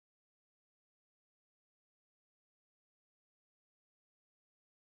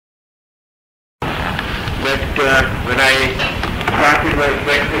when I started my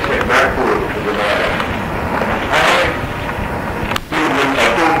practice at Nagpur, I was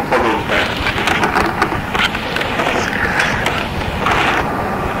at home for those times.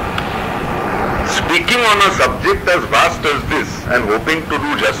 Speaking on a subject as vast as this and hoping to do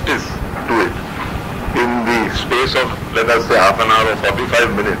justice to it in the space of, let us say, half an hour or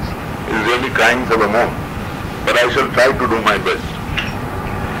 45 minutes is really crying for the moon. But I shall try to do my best.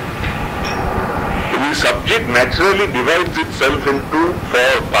 The subject naturally divides itself into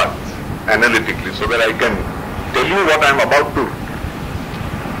 4 parts analytically, so that I can tell you what I am about to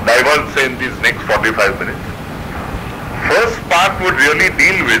divulge in these next 45 minutes. First part would really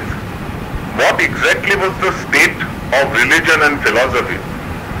deal with what exactly was the state of religion and philosophy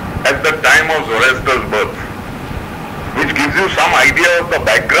at the time of Zoroaster's birth, which gives you some idea of the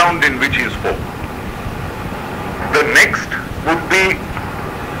background in which he spoke. The next would be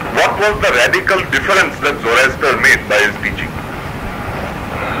what was the radical difference that Zoroaster made by his teaching.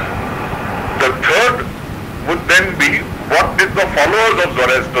 The third would then be what did the followers of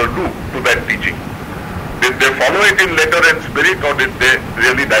Zoroaster do to that teaching. Did they follow it in letter and spirit, or did they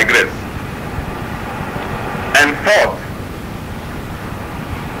really digress? And fourth,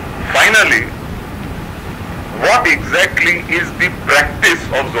 finally, what exactly is the practice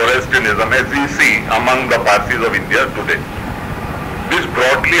of Zoroastrianism as we see among the Parsis of India today? These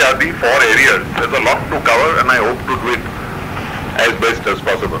broadly are the 4 areas. There's a lot to cover and I hope to do it as best as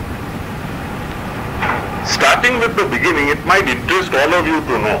possible. Starting with the beginning, it might interest all of you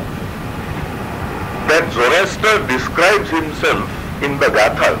to know that Zoroaster describes himself in the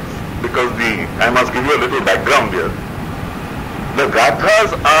Gathas, because I must give you a little background here. The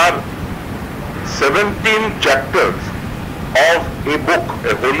Gathas are 17 chapters of a book,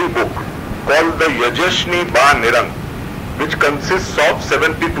 a holy book, called the Yajashni Ba Nirang, which consists of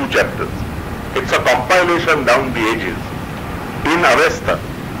 72 chapters. It's a compilation down the ages in Avesta.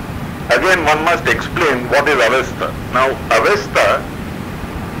 Again, one must explain what is Avesta. Now, Avesta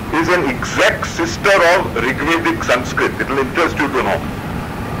is an exact sister of Rigvedic Sanskrit. It will interest you to know.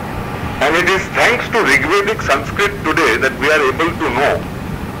 And it is thanks to Rigvedic Sanskrit today that we are able to know,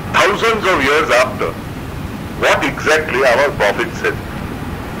 thousands of years after, what exactly our prophet said.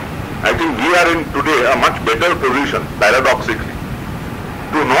 I think we are in today a much better position, paradoxically,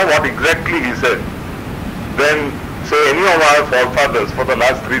 to know what exactly he said than, say, any of our forefathers for the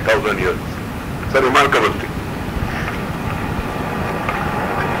last 3,000 years. It's a remarkable thing.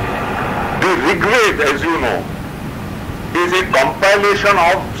 The Rigveda, as you know, is a compilation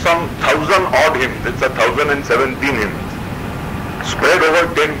of some 1,000 odd hymns. It's 1,017 hymns, spread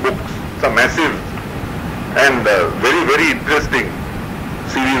over 10 books. It's a massive and very, very interesting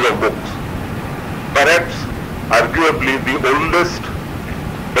series of books. Perhaps, arguably, the oldest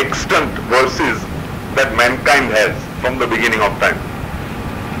extant verses that mankind has from the beginning of time.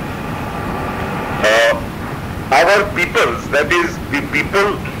 Our peoples, that is, the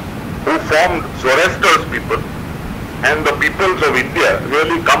people who formed Zoroaster's people, and the peoples of India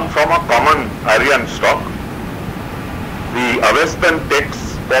really come from a common Aryan stock. The Avestan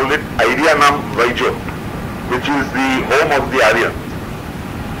texts call it Aryanam Vaijo, which is the home of the Aryans.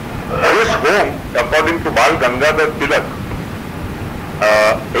 This home, according to Bal Gangadhar Tilak,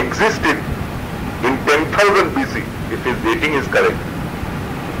 existed in 10,000 BC, if his dating is correct,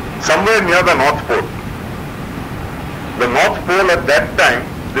 somewhere near the North Pole. The North Pole at that time,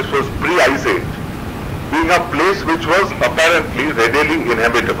 this was pre-Ice Age, being a place which was apparently readily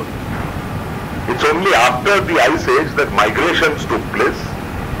inhabitable. It's only after the Ice Age that migrations took place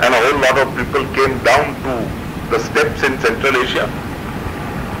and a whole lot of people came down to the steppes in Central Asia,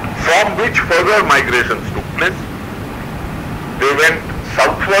 from which further migrations took place. They went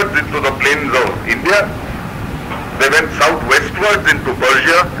southwards into the plains of India, they went southwestwards into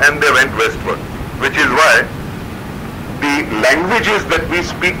Persia, and they went westwards, which is why the languages that we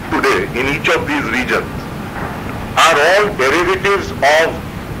speak today in each of these regions are all derivatives of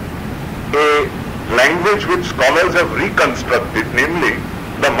a language which scholars have reconstructed, namely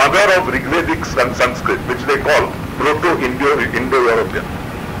the mother of Rigvedic Sanskrit, which they call Proto-Indo-European.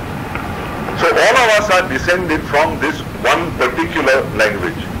 So all of us are descended from this one particular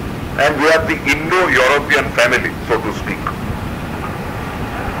language, and we are the Indo-European family, so to speak.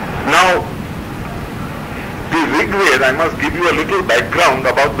 Now, the Rigveda, I must give you a little background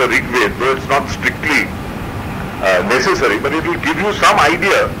about the Rigveda, though it's not strictly necessary, but it will give you some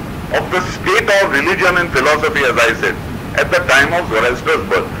idea of the state of religion and philosophy, as I said, at the time of Zoroaster's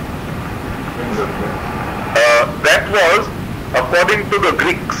birth. That was, according to the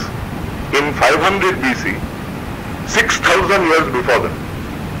Greeks, in 500 BC, 6,000 years before them.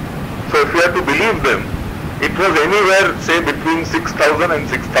 So if we are to believe them, it was anywhere, say, between 6000 and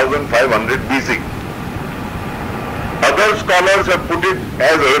 6500 BC. Other scholars have put it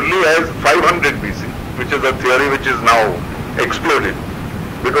as early as 500 BC, which is a theory which is now exploded,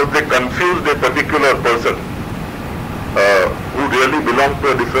 because they confused a particular person who really belonged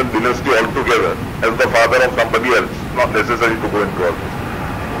to a different dynasty altogether as the father of somebody else. Not necessary to go into all this.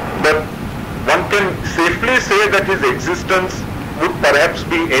 But one can safely say that his existence would perhaps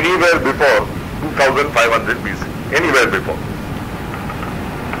be anywhere before 2500 BC, anywhere before.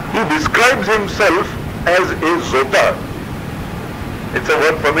 He describes himself as a Zota. It's a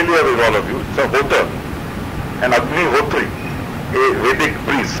word familiar with all of you. It's a Hota, an Agni-Hotri, a Vedic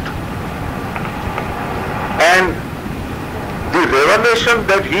priest. And the revelation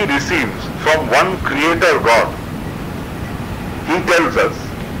that he receives from one creator God, he tells us,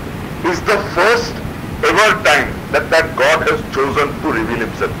 is the first ever time that that God has chosen to reveal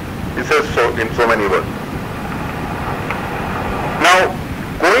himself. He says so in so many words. Now,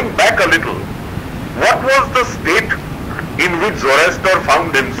 going back a little, what was the state in which Zoroaster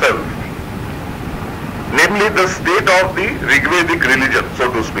found himself? Namely, the state of the Rigvedic religion,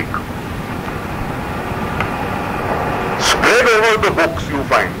 so to speak. Spread over the books you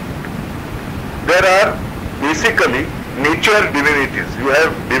find, there are basically nature divinities. You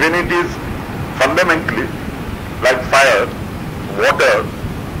have divinities fundamentally like fire, water,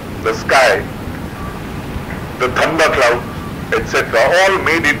 the sky, the thunder clouds, etc., all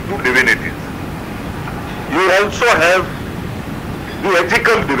made into divinities. You also have the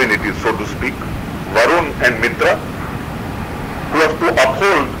ethical divinities, so to speak, Varun and Mitra, who have to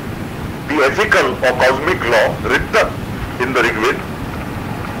uphold the ethical or cosmic law written in the Rigveda.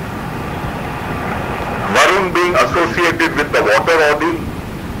 Varun being associated with the water ordeal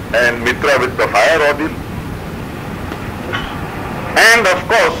and Mitra with the fire ordeal. And of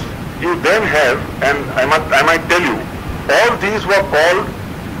course, you then have, and I might tell you, all these were called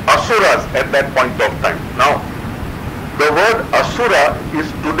Asuras at that point of time. Now, the word Asura is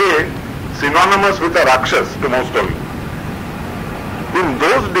today synonymous with a Rakshas to most of you. In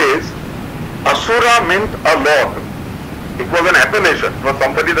those days, Asura meant a lord. It was an appellation, it was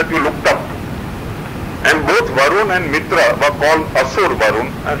somebody that you looked up to. And both Varun and Mitra were called Asur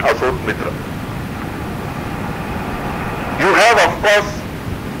Varun and Asur Mitra. You have, of course,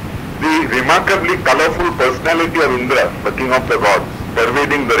 the remarkably colorful personality of Indra, the king of the gods,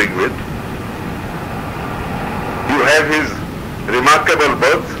 pervading the Rigveda. You have his remarkable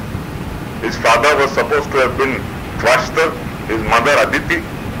birth. His father was supposed to have been Tvashta, his mother Aditi.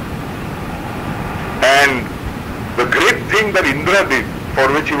 And the great thing that Indra did, for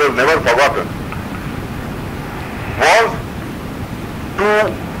which he was never forgotten, was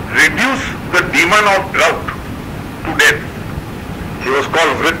to reduce the demon of drought to death. He was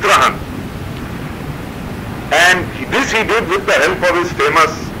called Vritrahan. And this he did with the help of his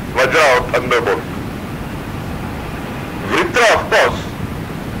famous Vajra or thunderbolt. Vritra, of course,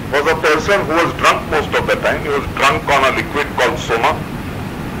 was a person who was drunk most of the time. He was drunk on a liquid called Soma.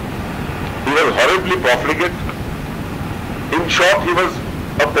 He was horribly profligate. In short, he was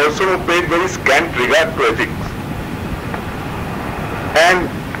a person who paid very scant regard to ethics. And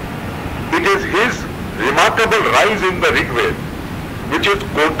it is his remarkable rise in the Rigveda which is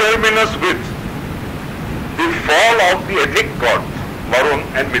coterminous with the fall of the ethic gods, Varun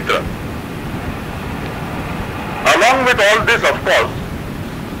and Mitra. Along with all this, of course,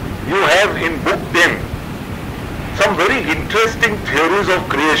 you have in book 10 some very interesting theories of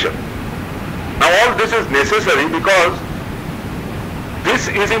creation. Now all this is necessary because this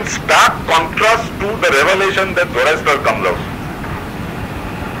is in stark contrast to the revelation that Zoroaster comes out.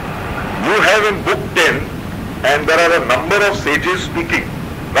 You have in book 10, and there are a number of sages speaking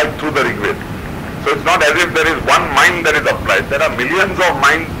right through the Rigveda. So it's not as if there is one mind that is applied. There are millions of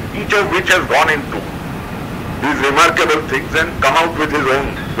minds, each of which has gone into these remarkable things and come out with his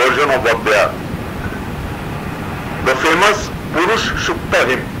own version of what they are. The famous Purush Shukta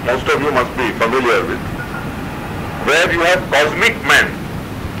hymn, most of you must be familiar with, where you have cosmic man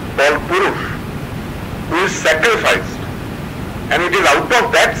called Purush, who is sacrificed. And it is out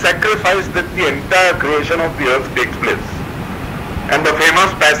of that sacrifice that the entire creation of the earth takes place. And the famous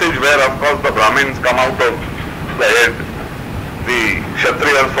passage where, of course, the Brahmins come out of the head, the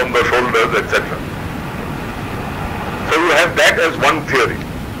Kshatriyas from the shoulders, etc. So you have that as one theory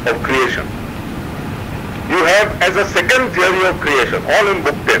of creation. You have as a second theory of creation, all in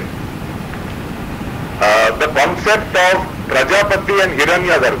book 10, the concept of Prajapati and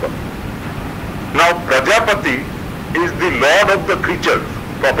Hiranyagarbha. Now Prajapati is the lord of the creatures,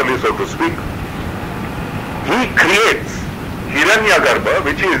 properly so to speak. He creates Hiranyagarbha,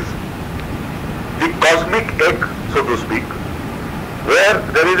 which is the cosmic egg, so to speak, where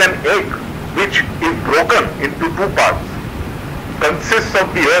there is an egg which is broken into two parts, consists of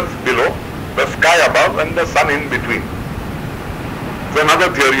the earth below, the sky above and the sun in between. It's another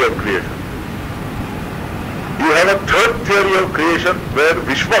theory of creation. You have a third theory of creation where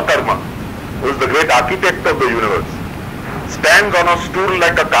Vishwakarma, who is the great architect of the universe, stands on a stool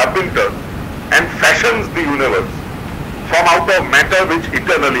like a carpenter and fashions the universe from out of matter which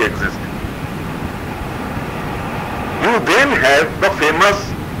eternally exists. You then have the famous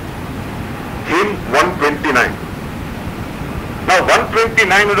hymn 129. Now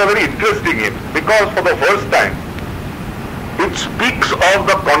 129 is a very interesting hymn because for the first time it speaks of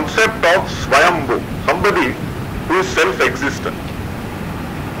the concept of Swayambhu, somebody who is self-existent.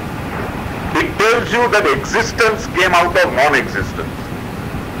 It tells you that existence came out of non-existence.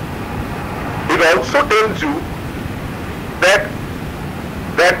 It also tells you that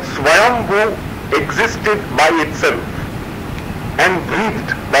Swayambhu existed by itself and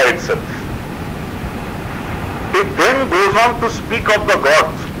breathed by itself. It then goes on to speak of the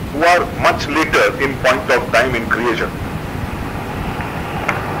gods who are much later in point of time in creation.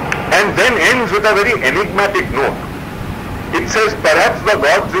 And then ends with a very enigmatic note. It says, perhaps the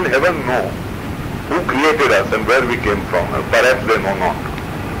gods in heaven know who created us and where we came from, and perhaps they know not.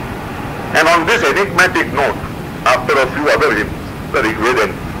 And on this enigmatic note, after a few other hymns, the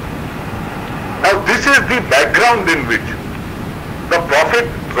Rigveda ends. Now this is the background in which the prophet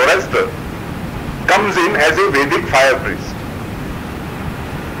Zoroaster comes in as a Vedic fire priest.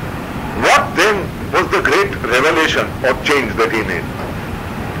 What then was the great revelation or change that he made?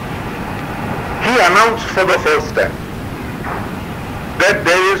 He announced for the first time that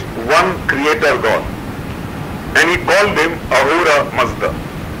there is one creator God, and he called him Ahura Mazda.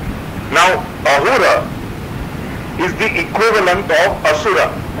 Now Ahura is the equivalent of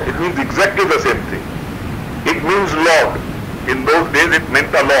Asura. It means exactly the same thing. It means Lord. In those days it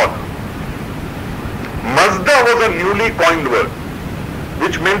meant a Lord. Mazda was a newly coined word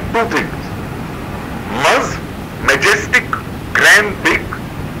which meant two things. Maz, majestic, grand, big,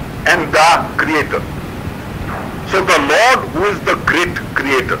 and Da, creator. So the Lord who is the great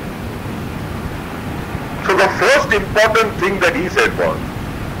creator. So the first important thing that he said was,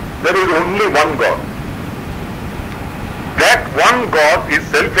 there is only one God. That one God is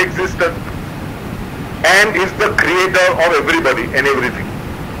self-existent and is the creator of everybody and everything.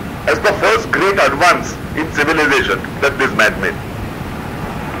 As the first great advance in civilization that this man made.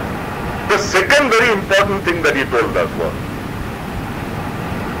 The second very important thing that he told us was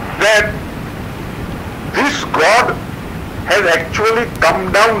that this God has actually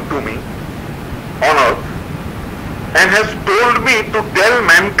come down to me on earth and has told me to tell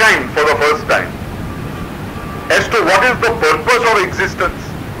mankind for the first time as to what is the purpose of existence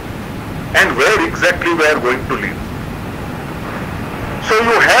and where exactly we are going to live. So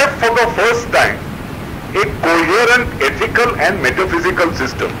you have for the first time a coherent ethical and metaphysical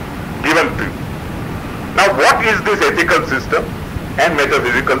system given to you. Now what is this ethical system and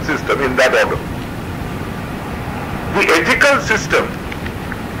metaphysical system in that order? The ethical system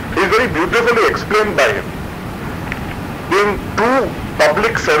is very beautifully explained by him in two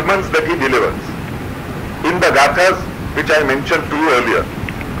public sermons that he delivers. In the Gathas which I mentioned to you earlier,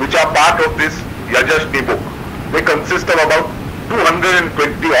 which are part of this Yajashni book. They consist of about 220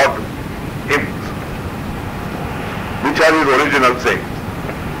 odd hymns, which are his original sayings.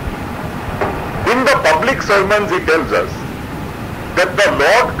 In the public sermons he tells us that the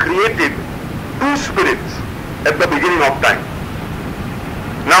Lord created two spirits at the beginning of time.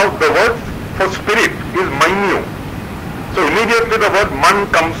 Now the word for spirit is mainyu. So immediately the word man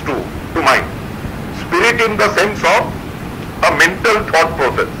comes to mind. Spirit in the sense of a mental thought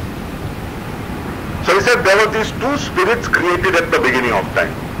process. So he said there were these two spirits created at the beginning of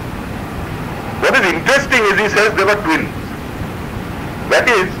time. What is interesting is he says they were twins. That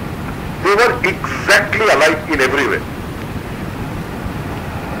is, they were exactly alike in every way.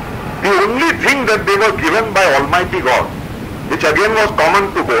 The only thing that they were given by Almighty God, which again was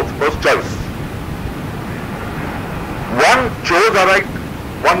common to both, was choice. One chose aright,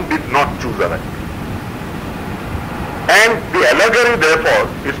 one did not choose aright. And the allegory therefore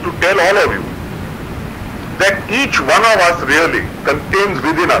is to tell all of you that each one of us really contains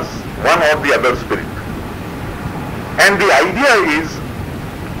within us one or the other spirit. And the idea is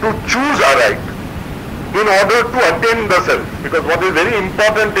to choose aright in order to attain the self. Because what is very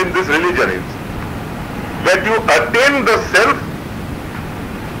important in this religion is that you attain the self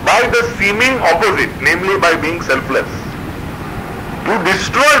by the seeming opposite, namely by being selfless. You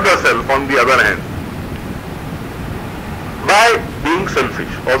destroy the self on the other hand by being selfish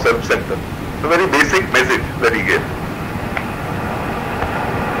or self-centered. The very basic message that he gave.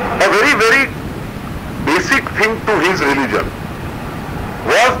 A very, very basic thing to his religion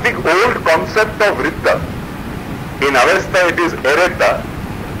was the old concept of Ritta. In Avesta it is Ereta,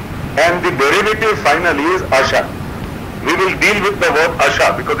 and the derivative finally is Asha. We will deal with the word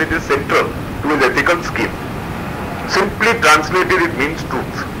Asha because it is central to his ethical scheme. Simply translated, it means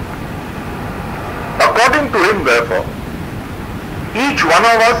truth. According to him, therefore, each one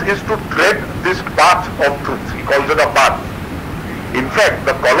of us is to tread this path of truth. He calls it a path. In fact,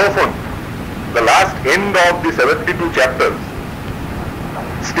 the colophon, the last end of the 72 chapters,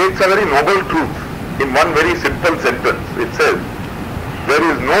 states a very noble truth in one very simple sentence. It says, there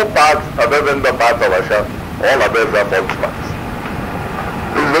is no path other than the path of Asha, all others are false paths.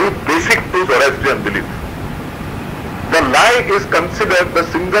 This is very basic to Zoroastrian belief. The lie is considered the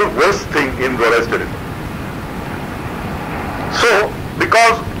single worst thing in Zoroastrianism. So,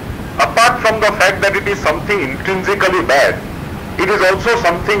 because apart from the fact that it is something intrinsically bad, it is also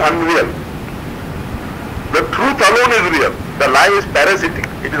something unreal. The truth alone is real. The lie is parasitic.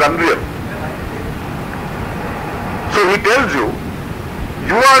 It is unreal. So he tells you,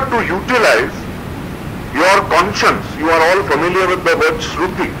 you are to utilize your conscience. You are all familiar with the word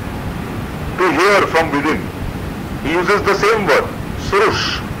Shruti, to hear from within. He uses the same word,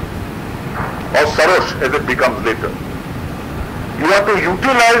 Surush, or Sarosh as it becomes later. You are to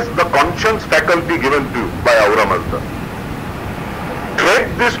utilize the conscience faculty given to you by Aura Mazda. Tread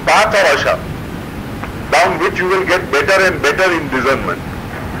this path of Asha, down which you will get better and better in discernment,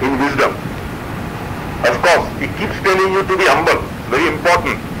 in wisdom. Of course, he keeps telling you to be humble, very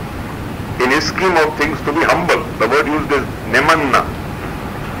important. In his scheme of things, to be humble. The word used is nemanna.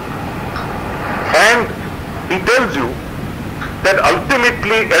 And he tells you that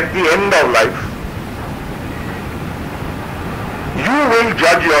ultimately at the end of life, you will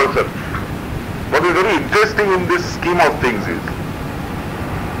judge yourself. What is very interesting in this scheme of things is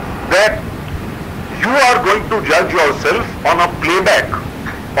that you are going to judge yourself on a playback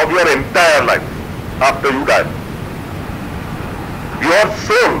of your entire life after you die. Your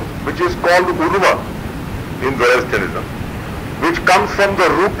soul, which is called Urva in Zoroastrianism, which comes from the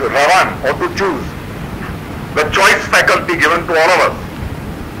root Ravan, or to choose, the choice faculty given to all of us.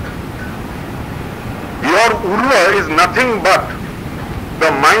 Your Urva is nothing but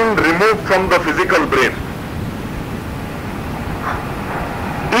the mind removed from the physical brain.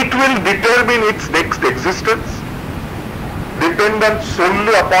 It will determine its next existence, dependent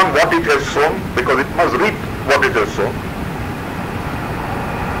solely upon what it has sown, because it must reap what it has sown.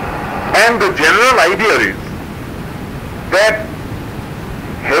 And the general idea is that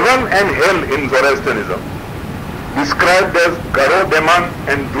heaven and hell in Zoroastrianism, described as Garo Deman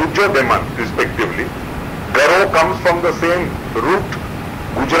and Drujo Deman respectively. Garo comes from the same root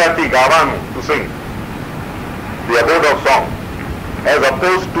Gujarati Gavanu, to sing, the abode of song, as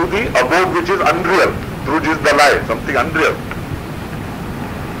opposed to the abode which is unreal. Druj is the lie, something unreal,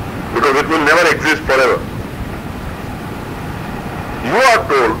 because it will never exist forever. You are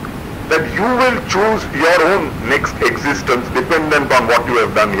told that you will choose your own next existence dependent on what you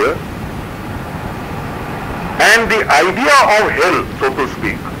have done here. And the idea of hell, so to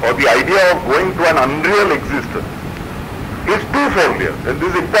speak, or the idea of going to an unreal existence is twofold here, and this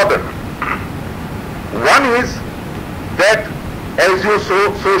is important. One is that as you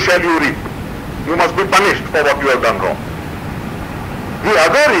sow, so shall you reap. You must be punished for what you have done wrong. The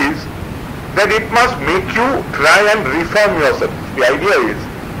other is that it must make you try and reform yourself. The idea is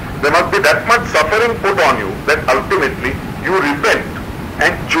there must be that much suffering put on you that ultimately you repent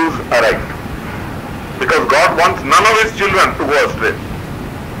and choose aright. Because God wants none of his children to go astray.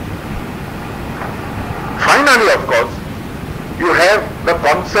 Finally, of course, you have the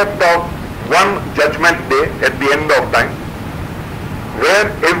concept of one judgment day at the end of time, where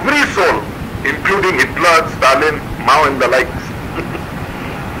every soul, including Hitler, Stalin, Mao and the likes,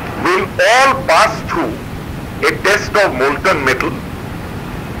 will all pass through a test of molten metal.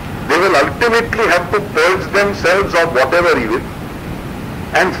 They will ultimately have to purge themselves of whatever evil,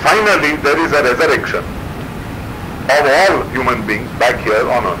 and finally there is a resurrection of all human beings back here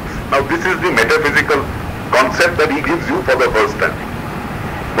on earth. Now this is the metaphysical concept that he gives you for the first time.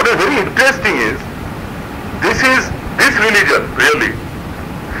 What is very interesting is, this religion really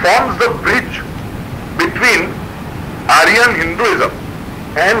forms the bridge between Aryan Hinduism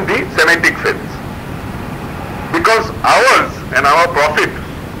and the Semitic faiths. Because ours and our prophet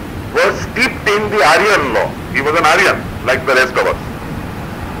were steeped in the Aryan law. He was an Aryan like the rest of us.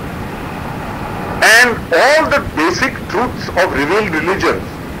 And all the basic truths of revealed religions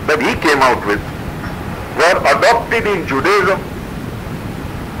that he came out with were adopted in Judaism,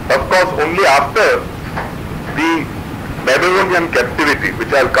 Of course, only after the Babylonian captivity,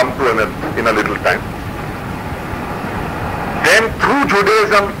 which I'll come to in a little time. Then through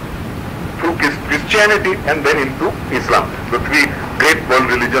Judaism, through Christianity, and then into Islam, the three great world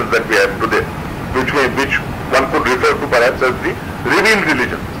religions that we have today, which one could refer to perhaps as the revealed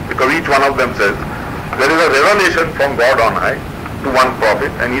religions, because each one of them says there is a revelation from God on high to one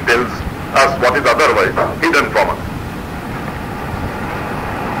prophet, and he tells us what is otherwise hidden from us.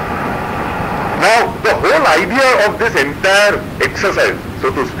 Now, the whole idea of this entire exercise,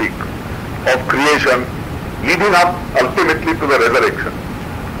 so to speak, of creation, leading up ultimately to the resurrection,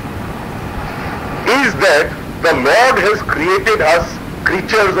 is that the Lord has created us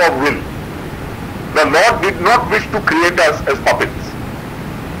creatures of will. The Lord did not wish to create us as puppets.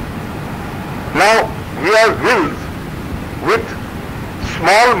 Now, we are wills with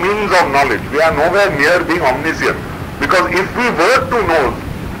small means of knowledge. We are nowhere near being omniscient, because if we were to know,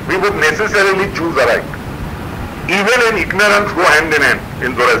 we would necessarily choose aright. Evil and ignorance go hand in hand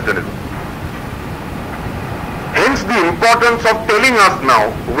in Zoroastrianism. Hence the importance of telling us now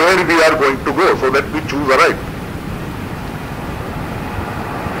where we are going to go, so that we choose aright.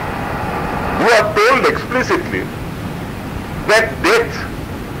 We are told explicitly that death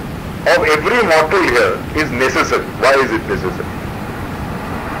of every mortal here is necessary. Why is it necessary?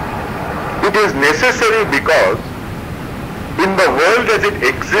 It is necessary because in the world as it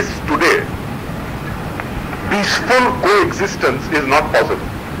exists today, peaceful coexistence is not possible.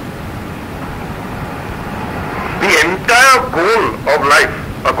 The entire goal of life,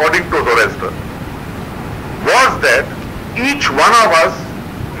 according to Zoroaster, was that each one of us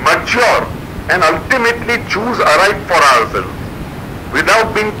mature and ultimately choose aright for ourselves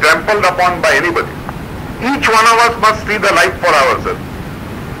without being trampled upon by anybody. Each one of us must see the light for ourselves.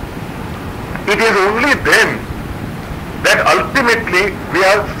 It is only then that ultimately we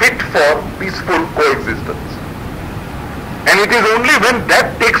are fit for peaceful coexistence. And it is only when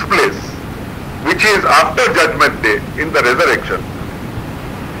that takes place, which is after Judgment Day, in the resurrection,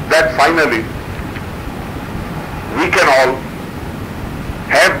 that finally we can all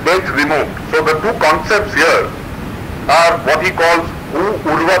have death removed. So the two concepts here are what he calls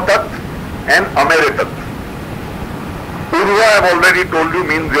Urvatat and Ameretat. Urva, I have already told you,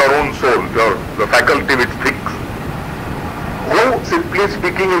 means your own soul, the faculty which thinks. Who, simply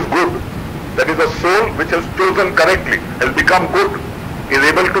speaking, is good. That is a soul which has chosen correctly, has become good, is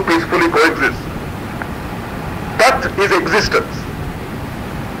able to peacefully coexist. Tat is existence.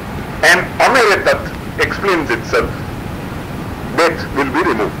 And Ameretat explains itself. Death will be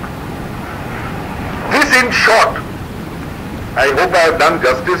removed. This, in short, I hope I have done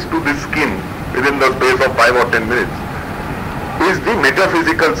justice to this scheme within the space of 5 or 10 minutes, is the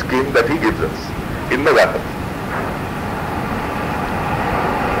metaphysical scheme that he gives us in the Vata.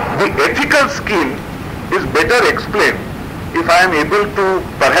 The ethical scheme is better explained if I am able to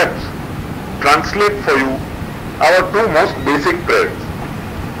perhaps translate for you our two most basic prayers.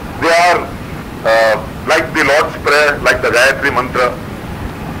 They are like the Lord's Prayer, like the Gayatri Mantra.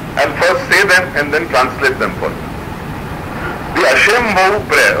 I'll first say them and then translate them for you. The Ashem Vahu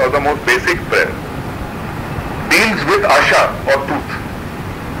prayer, or the most basic prayer, deals with Asha, or truth.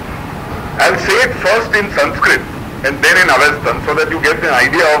 I'll say it first in Sanskrit and then in Avestan, so that you get an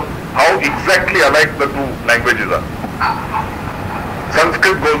idea of how exactly alike the two languages are.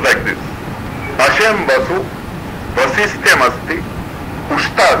 Sanskrit goes like this. Ashem Vasu Vasishyam Asti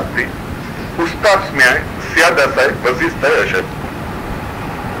Ushta Asti Ustasmyai Syadasai Vasisthai Ashem.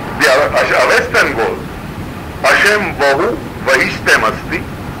 The Avestan goes Ashem Vahu Vahishtam Asti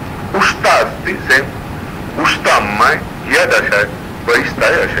Ushta Asti, same, Ushtammai Yadashai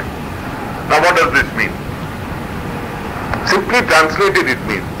Vahishthai Ashem. Now what does this mean? Simply translated, it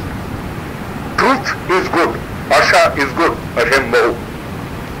means truth is good, Asha is good, Ashem Vahu.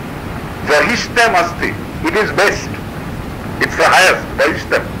 Vahishtam Asti, it is best, it's the highest,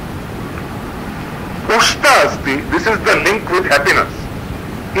 Vahishtam. Ushta Asti, this is the link with happiness.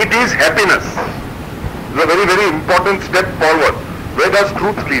 It is happiness. It's a very, very important step forward. Where does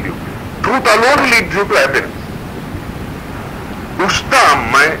truth lead you? Truth alone leads you to happiness.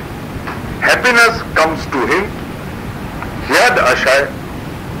 Ushtammai, happiness comes to him. Yad Ashai,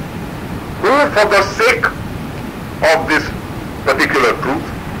 who for the sake of this particular truth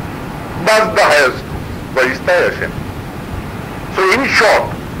does the highest truth, Vahishthai Hashem. So in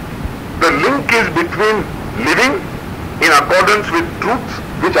short, the link is between living in accordance with truth,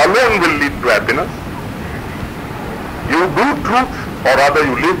 which alone will lead to happiness. You do truth, or rather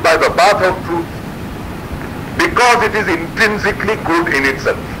you live by the path of truth, because it is intrinsically good in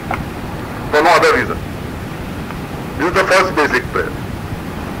itself, for no other reason. This is the first basic prayer.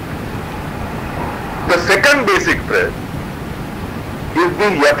 The second basic prayer is the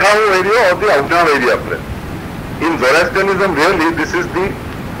Yathavarya or the Avnavarya prayer. In Zoroastrianism, really, this is the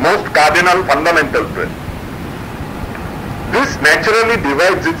most cardinal fundamental prayer. This naturally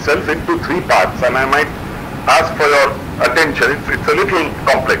divides itself into three parts, and I might ask for your attention. It's a little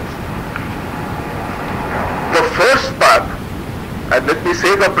complex. The first part, and let me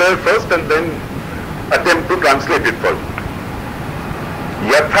say the prayer first and then attempt to translate it for you.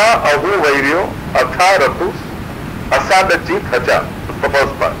 Yatha ahu vairyo atha ratus asadachit hacha. That's the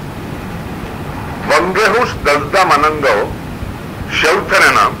first part. Vangrehush dasda manangao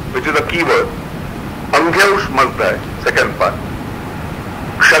shauthanana, which is a key word. Anghehush mazdai, second part.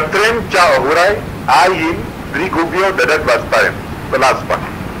 Kshatrem cha ahurai ayin drigubhyo dadat vastayam, the last part.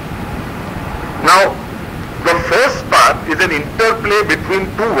 Now, the first part is an interplay between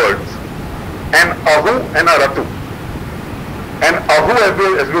two words, an ahu and a ratu. And ahu,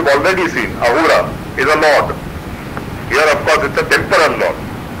 as we've already seen, ahura, is a lord. Here, of course, it's a temporal lord.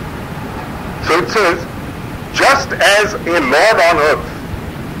 So it says, just as a lord on earth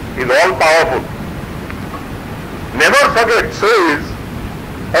is all-powerful, never forget, so is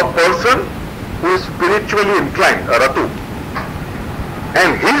a person who is spiritually inclined, a ratu.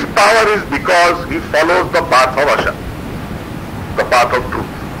 And his power is because he follows the path of Asha, the path of truth.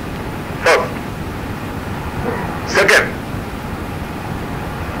 First. Second,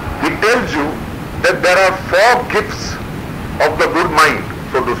 it tells you that there are four gifts of the good mind,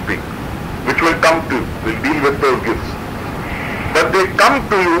 so to speak, which will come to you. We'll deal with those gifts. But they come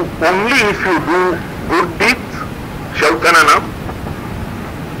to you only if you do good deeds, Shautanana,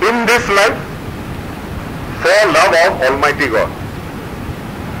 in this life, for love of Almighty God.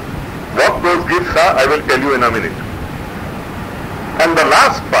 What those gifts are, I will tell you in a minute. And the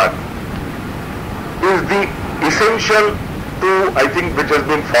last part is the essential to, I think, which has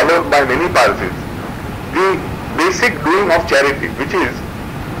been followed by many Parsis, the basic doing of charity, which is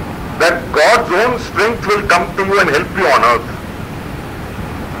that God's own strength will come to you and help you on earth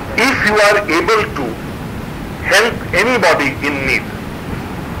if you are able to help anybody in need.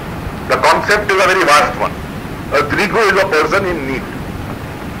 The concept is a very vast one. A Drigu is a person in need.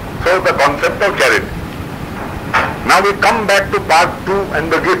 So the concept of charity. Now we come back to part 2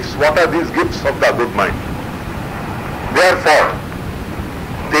 and the gifts. What are these gifts of the good mind? Therefore,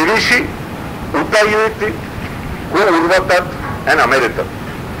 Tevishi, Utayuiti, Urvatat and Ameritat.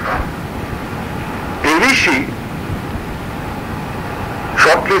 Tevishi,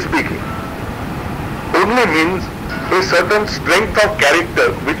 shortly speaking, only means a certain strength of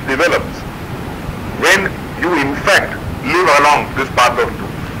character which develops when you in fact live along this path of truth.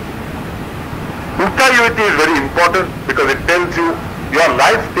 Utayuiti is very important because it tells you your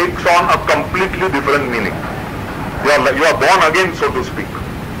life takes on a completely different meaning. You are born again, so to speak.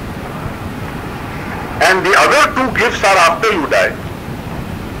 And the other two gifts are after you die.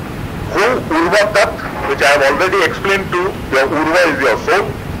 Who Urvatat, which I have already explained to you, your Urva is your soul,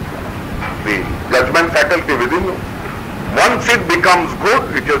 the judgment faculty within you. Once it becomes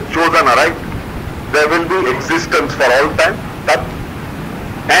good, it is chosen aright, there will be existence for all time, Tat,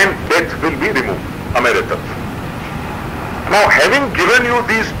 and death will be removed, Ameritat. Now, having given you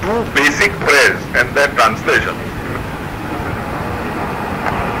these two basic prayers and their translation,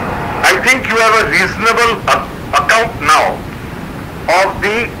 I think you have a reasonable account now of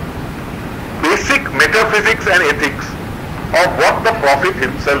the basic metaphysics and ethics of what the Prophet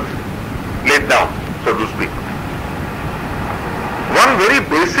himself laid down, so to speak. One very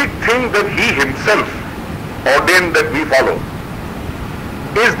basic thing that he himself ordained that we follow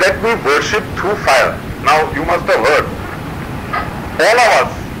is that we worship through fire. Now you must have heard, all of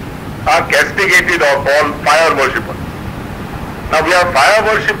us are castigated or called fire worshippers. Now we are fire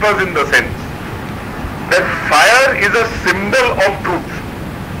worshippers in the sense that fire is a symbol of truth.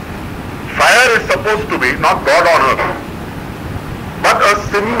 Fire is supposed to be not God on earth, but a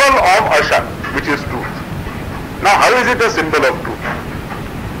symbol of Asha, which is truth. Now how is it a symbol of truth?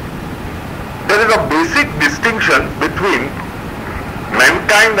 There is a basic distinction between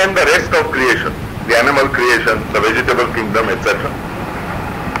mankind and the rest of creation, the animal creation, the vegetable kingdom, etc.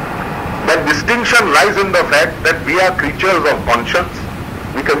 That distinction lies in the fact that we are creatures of conscience.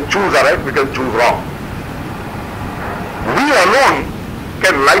 We can choose right, we can choose wrong. We alone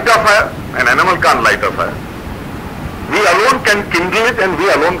can light a fire, an animal can't light a fire. We alone can kindle it and we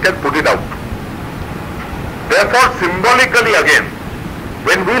alone can put it out. Therefore, symbolically again,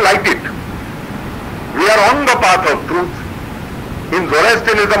 when we light it, we are on the path of truth. In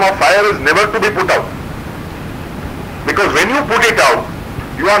Zoroastrianism, a fire is never to be put out. Because when you put it out,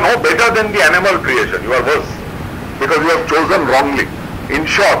 you are no better than the animal creation, you are worse. Because you have chosen wrongly. In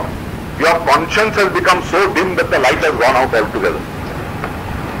short, your conscience has become so dim that the light has gone out altogether.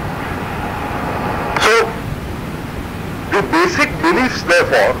 So, the basic beliefs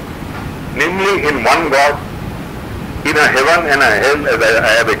therefore, namely in one God, in a heaven and a hell as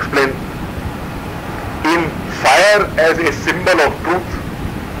I have explained, in fire as a symbol of truth,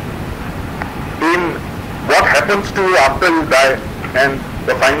 in what happens to you after you die, and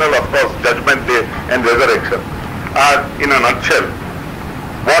the final, of course, judgment day and resurrection are, in a nutshell,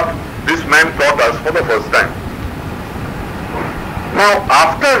 what this man taught us for the first time. Now,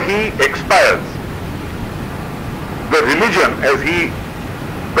 after he expires, the religion as he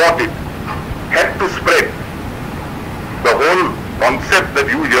taught it had to spread. The whole concept that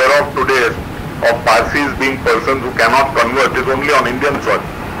you hear of today of Parsis being persons who cannot convert is only on Indian soil.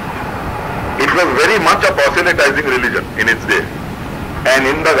 It was very much a proselytizing religion in its day. And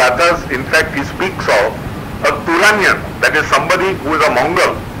in the Gathas, in fact, he speaks of a Turanian, that is somebody who is a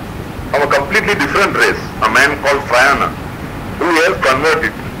Mongol, of a completely different race, a man called Frayana, who has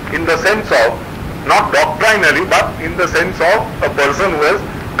converted in the sense of, not doctrinally, but in the sense of a person who has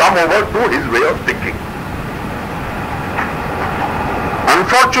come over to his way of thinking.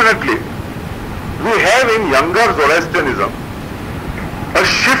 Unfortunately, we have in younger Zoroastrianism a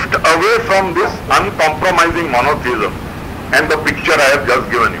shift away from this uncompromising monotheism and the picture I have just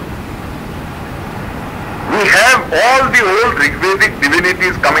given you. We have all the old Rigvedic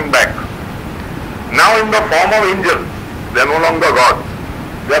divinities coming back, now in the form of angels. They are no longer gods.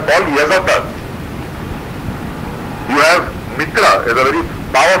 They are called Yazatas. You have Mitra as a very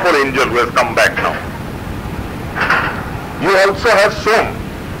powerful angel who has come back now. You also have Som,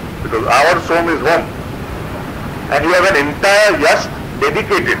 because our Som is home. And you have an entire yast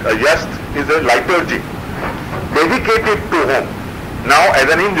dedicated. A yast is a liturgy dedicated to home, now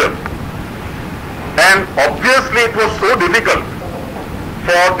as an angel. And obviously it was so difficult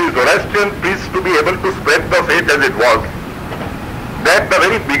for the Zoroastrian priests to be able to spread the faith as it was, that the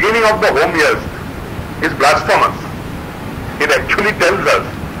very beginning of the home yast is blasphemous. It actually tells us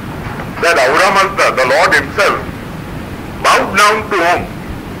that Auramanta, the Lord himself, bowed down to whom?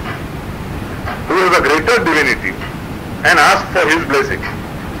 Who is a greater divinity, and asked for his blessing.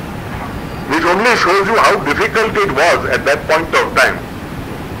 Which only shows you how difficult it was at that point of time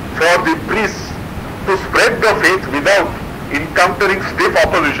for the priests to spread the faith without encountering stiff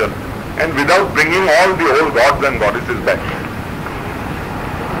opposition and without bringing all the old gods and goddesses back.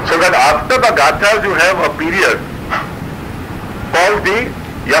 So that after the Gathas you have a period called the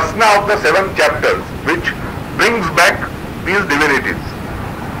Yasna of the 7 chapters, which brings back these divinities.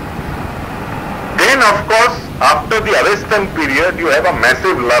 Then of course, after the Avestan period, you have a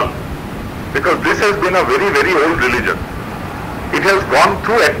massive lull, because this has been a very, very old religion. It has gone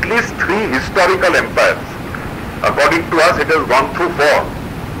through at least 3 historical empires. According to us, it has gone through 4.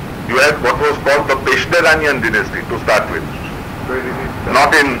 You had what was called the Peshdaranian dynasty to start with.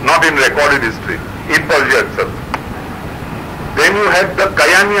 Not in recorded history, in Persia itself. Then you had the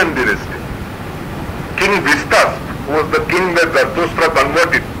Kayanian dynasty. King Vistas, who was the king that Zarathustra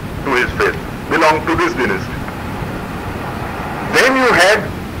converted to his faith, belonged to this dynasty. Then you had,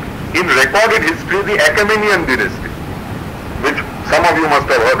 in recorded history, the Achaemenian dynasty, which some of you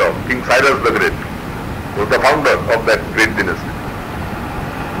must have heard of. King Cyrus the Great was the founder of that great dynasty.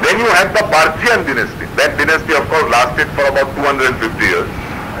 Then you had the Parthian dynasty. That dynasty, of course, lasted for about 250 years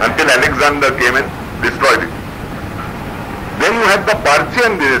until Alexander came and destroyed it. Then you had the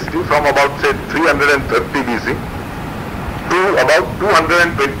Parthian dynasty from about, say, 330 BC to about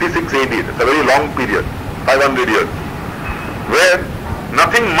 226 AD. It's a very long period, 500 years, where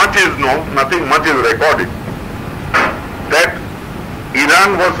nothing much is known, nothing much is recorded. That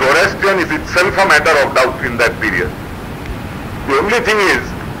Iran was Zoroastrian is itself a matter of doubt in that period. The only thing is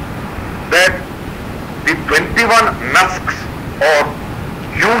that the 21 nusks or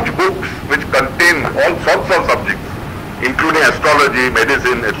huge books which contain all sorts of subjects, including astrology,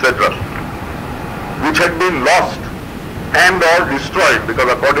 medicine, etc., which had been lost and or destroyed,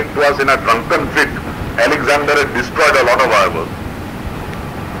 because according to us in a drunken fit, Alexander had destroyed a lot of our work,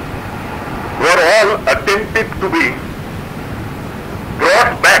 were all attempted to be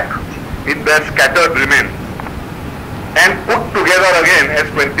brought back in their scattered remains and put together again as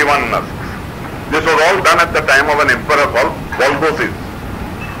 21 nusks. This was all done at the time of an emperor called Volgosis,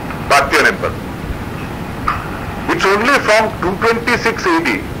 Parthian emperor. It's only from 226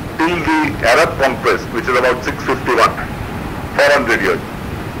 AD till the Arab conquest, which is about 651, 400 years,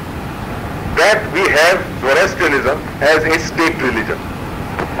 that we have Zoroastrianism as a state religion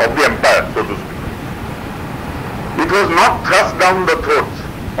of the empire, so to speak. It was not thrust down the throats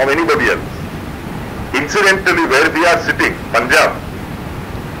of anybody else. Incidentally, where we are sitting, Punjab,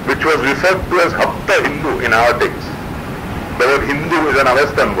 which was referred to as Hapta Hindu in our text. The word Hindu is an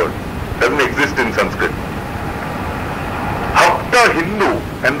Avestan word, doesn't exist in Sanskrit. Hapta Hindu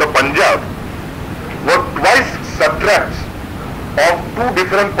and the Punjab were twice satraps of two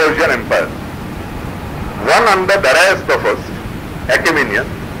different Persian empires. One under Darius I, Achaemenian,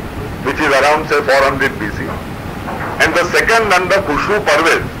 which is around say 400 BC, and the second under Khusru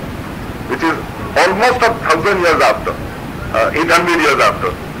Parvez, which is almost 1,000 years after, 800 years after,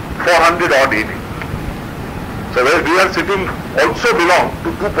 400 odd AD. So where we are sitting also belong to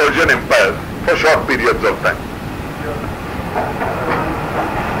two Persian empires for short periods of time.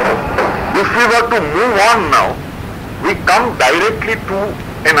 If we were to move on now, we come directly to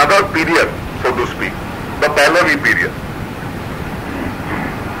another period, so to speak, the Pahlavi period.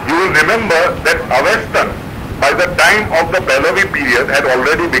 You will remember that Avestan, by the time of the Pahlavi period, had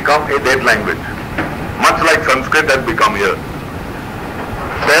already become a dead language, much like Sanskrit had become here.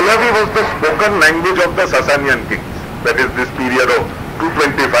 Pahlavi was the spoken language of the Sasanian kings, that is this period of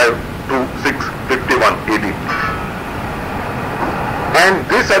 225 to 651 AD. And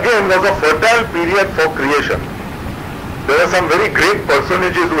this again was a fertile period for creation. There were some very great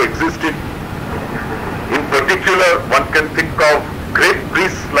personages who existed. In particular, one can think of great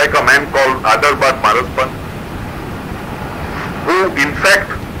priests like a man called Adarbat Maraspan, who in fact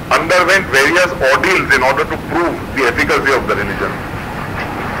underwent various ordeals in order to prove the efficacy of the religion.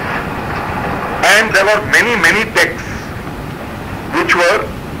 And there were many texts which were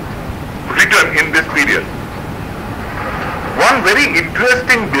written in this period. One very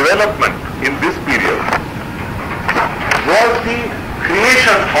interesting development in this period was the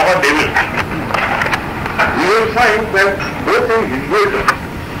creation of a devil. We will find that both in Hinduism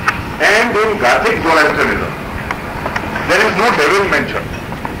and in Gothic Zoroastrianism, there is no devil mentioned.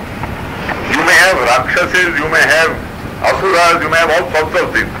 You may have Rakshasis, you may have Asuras, you may have all sorts of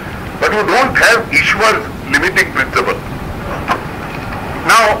things, but you don't have Ishwar's limiting principle.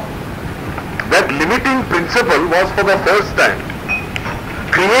 Now, that limiting principle was for the first time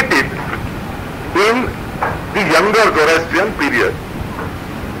created in the younger Zoroastrian period.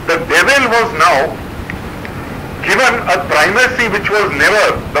 The devil was now given a primacy which was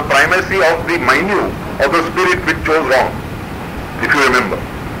never the primacy of the Manu or the spirit which chose wrong, if you remember.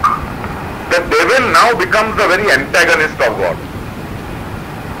 The devil now becomes the very antagonist of God.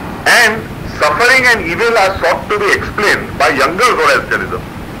 And suffering and evil are sought to be explained by younger Zoroastrianism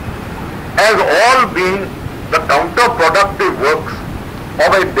as all being the counterproductive works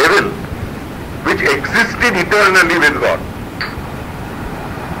of a devil which existed eternally with God.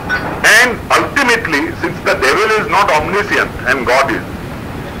 And ultimately, since the devil is not omniscient and God is,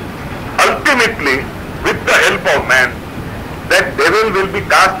 ultimately, with the help of man, that devil will be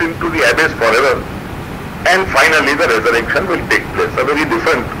cast into the abyss forever, and finally the resurrection will take place. A very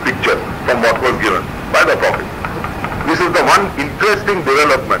different picture from what was given by the prophet. This is the one interesting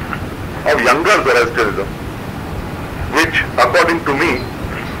development of younger Zoroastrianism, which according to me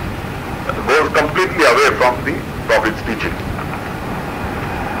goes completely away from the prophet's teaching.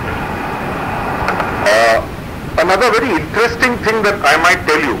 Another very interesting thing that I might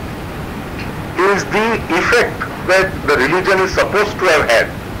tell you is the effect that the religion is supposed to have had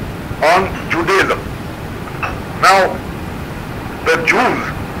on Judaism. Now, the Jews,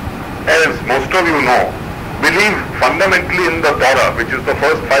 as most of you know, believe fundamentally in the Torah, which is the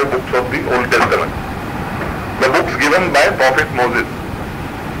first 5 books of the Old Testament, the books given by Prophet Moses.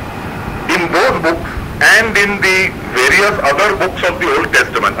 In those books and in the various other books of the Old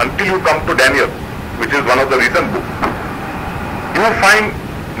Testament, until you come to Daniel, which is one of the recent books, you find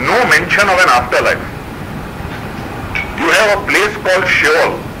no mention of an afterlife. You have a place called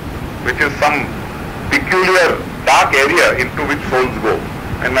Sheol, which is some peculiar dark area into which souls go,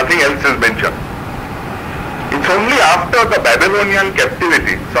 and nothing else is mentioned. It's only after the Babylonian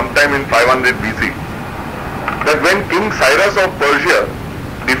captivity, sometime in 500 BC, that when King Cyrus of Persia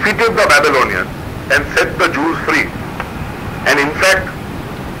defeated the Babylonians and set the Jews free, and in fact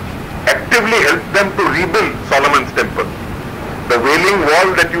actively helped them to rebuild Solomon's temple. The Wailing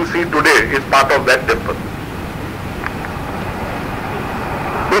Wall that you see today is part of that temple.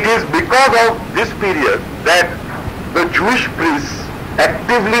 It is because of this period that the Jewish priests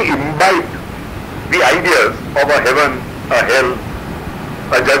actively imbibed the ideas of a heaven, a hell,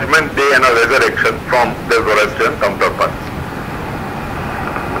 a judgment day and a resurrection from their Zoroastrian counterparts.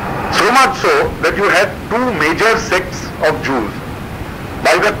 So much so that you had two major sects of Jews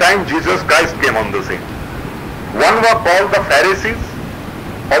by the time Jesus Christ came on the scene. One were called the Pharisees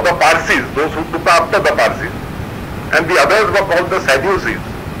or the Parsis, those who took after the Parsis, and the others were called the Sadducees,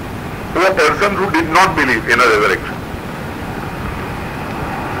 who were persons who did not believe in a resurrection.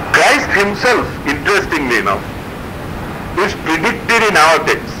 himself, interestingly enough, is predicted in our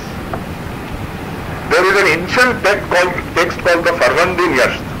texts. There is an ancient text called the Farvandin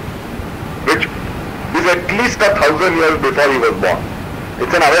Yasht, which is at least 1,000 years before he was born.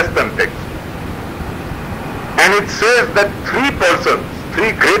 It's an Avestan text. And it says that three persons,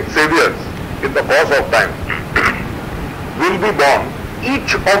 three great saviors in the course of time will be born,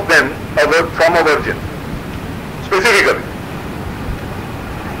 each of them from a virgin, specifically.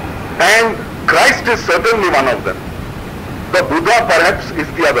 And Christ is certainly one of them. The Buddha perhaps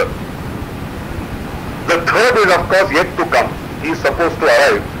is the other. The third is of course yet to come. He is supposed to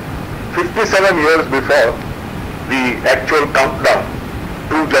arrive 57 years before the actual countdown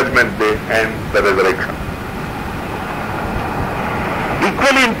to Judgment Day and the resurrection.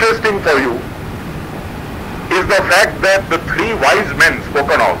 Equally interesting for you is the fact that the three wise men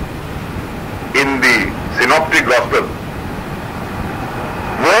spoken of in the Synoptic Gospel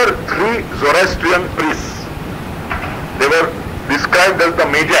were three Zoroastrian priests. They were described as the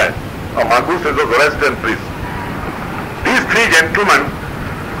Magi. A Magus is a Zoroastrian priest. These three gentlemen,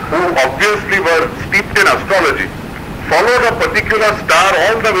 who obviously were steeped in astrology, followed a particular star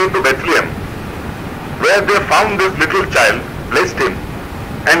all the way to Bethlehem, where they found this little child, blessed him,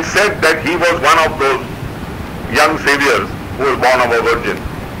 and said that he was one of those young saviors who was born of a virgin,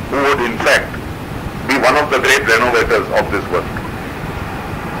 who would in fact be one of the great renovators of this world.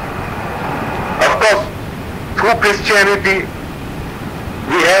 Of course, through Christianity,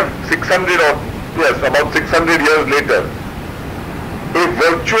 we have about 600 years later, a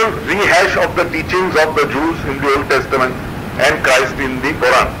virtual rehash of the teachings of the Jews in the Old Testament and Christ in the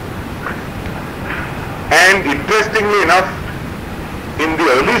Quran. And interestingly enough, in the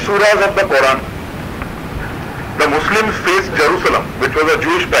early surahs of the Quran, the Muslims faced Jerusalem, which was a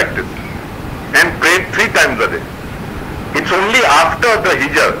Jewish practice, and prayed 3 times a day. It's only after the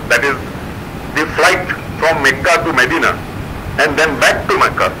Hijr, that is the flight from Mecca to Medina and then back to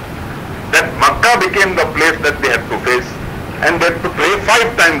Mecca, that Mecca became the place that they had to face, and they had to pray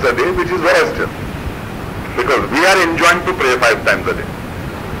 5 times a day, which is Zoroastrian, because we are enjoined to pray 5 times a day.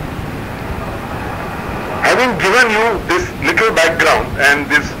 Having given you this little background and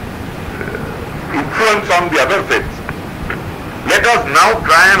this influence on the other faiths, let us now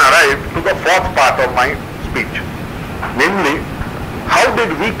try and arrive to the fourth part of my speech, namely, how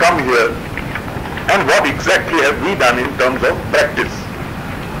did we come here and what exactly have we done in terms of practice.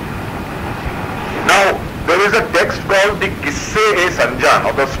 Now, there is a text called the Kisse-e-Sanjan,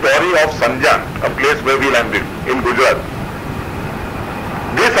 or the story of Sanjan, a place where we landed in Gujarat.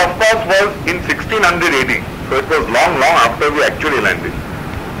 This of course was in 1600 AD, so it was long after we actually landed.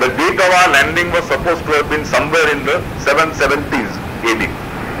 The date of our landing was supposed to have been somewhere in the 770s AD.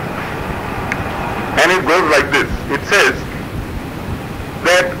 And it goes like this. It says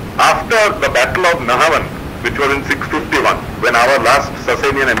that after the Battle of Nahavan, which was in 651, when our last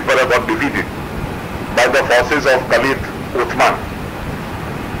Sasanian emperor got defeated by the forces of Khalid Uthman,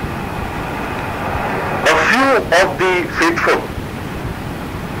 a few of the faithful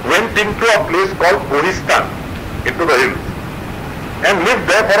went into a place called Kohistan, into the hills, and lived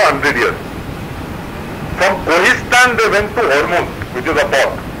there for 100 years. From Kohistan they went to Hormuz, which is a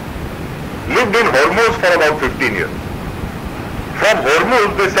port, lived in Hormuz for about 15 years. From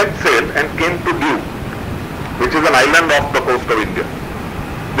Hormuz they set sail and came to Diu, which is an island off the coast of India.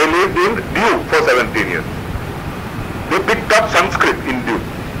 They lived in Diu for 17 years. They picked up Sanskrit in Diu.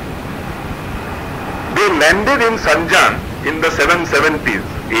 They landed in Sanjan in the 770s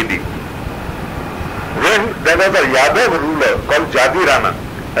AD, when there was a Yadav ruler called Jadi Rana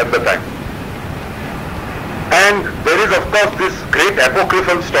at the time. And there is of course this great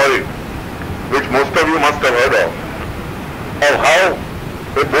apocryphal story, which most of you must have heard of how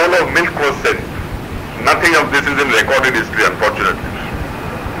a bowl of milk was sent. Nothing of this is in recorded history, unfortunately.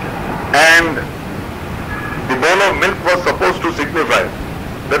 And the bowl of milk was supposed to signify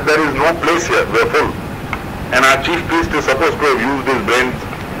that there is no place here, we are full. And our chief priest is supposed to have used his brains,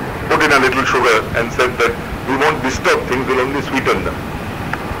 put in a little sugar and said that we won't disturb things, we'll only sweeten them.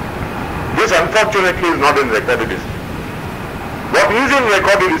 This unfortunately is not in recorded history. What is in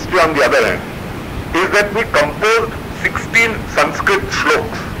recorded history on the other hand is that we composed 16 Sanskrit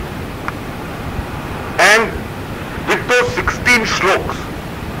shlokas. And with those 16 shlokas,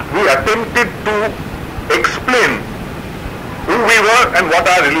 we attempted to explain who we were and what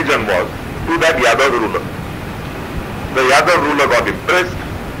our religion was to that Yadav ruler. The Yadav ruler got impressed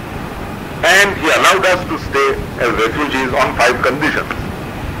and he allowed us to stay as refugees on 5 conditions.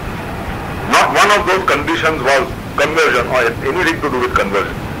 Not one of those conditions was conversion or anything to do with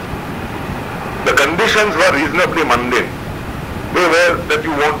conversion. The conditions were reasonably mundane. Beware that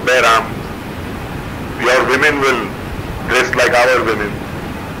you won't bear arms. Your women will dress like our women.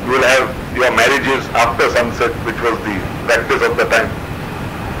 You will have your marriages after sunset, which was the practice of the time.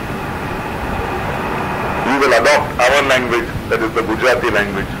 You will adopt our language, that is the Gujarati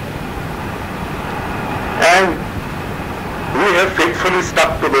language. And we have faithfully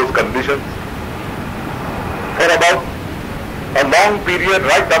stuck to those conditions for about a long period,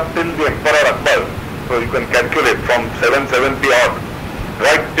 right up till the Emperor Akbar. So you can calculate from 770 odd,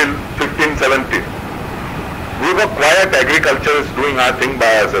 right till 1570. We were quiet agriculturists doing our thing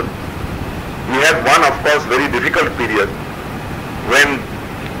by ourselves. We had one, of course, very difficult period when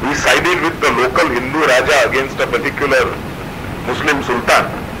we sided with the local Hindu Raja against a particular Muslim Sultan,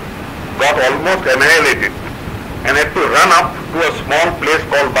 got almost annihilated, and had to run up to a small place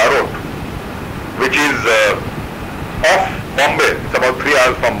called Barot, which is off Bombay. It's about 3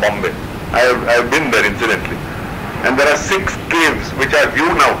 hours from Bombay. I have been there incidentally. And there are 6 caves which are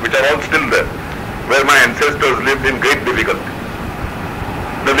viewed now, which are all still there, where my ancestors lived in great difficulty.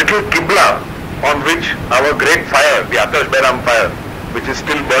 The little Qibla on which our great fire, the Atash Bairam fire, which is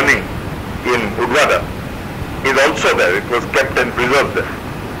still burning in Udvada, is also there. It was kept and preserved there.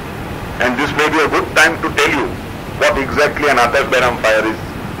 And this may be a good time to tell you what exactly an Atash Bairam fire is.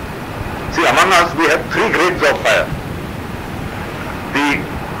 See, among us we have 3 grades of fire. The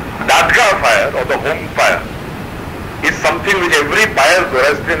Dadga fire or the home fire is something which every pious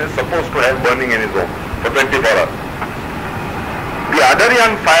Zoroastrian is supposed to have burning in his home for 24 hours. The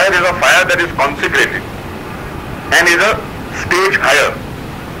Adarian fire is a fire that is consecrated and is a stage higher.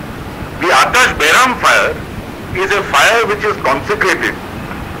 The Atash Bairam fire is a fire which is consecrated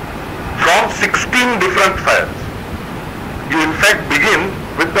from 16 different fires. You in fact begin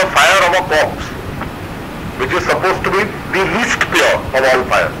with the fire of a corpse, which is supposed to be the least pure of all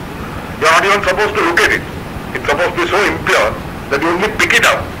fires. You are not even supposed to look at it. It's supposed to be so impure that you only pick it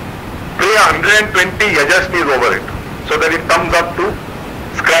up, pray 120 yajasnis over it, so that it comes up to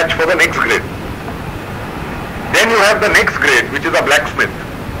scratch for the next grade. Then you have the next grade, which is a blacksmith,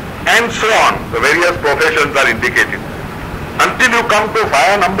 and so on. The various professions are indicated, until you come to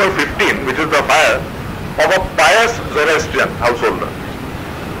fire number 15, which is the fire of a pious Zoroastrian householder.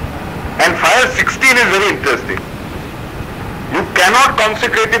 And fire 16 is very interesting. You cannot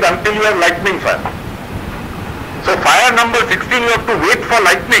consecrate it until you have lightning fire. So fire number 16, you have to wait for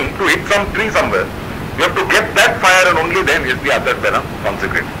lightning to hit some tree somewhere. You have to get that fire, and only then is the Atash Bairam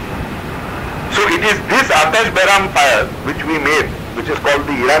consecrated. So it is this Atash Bairam fire which we made, which is called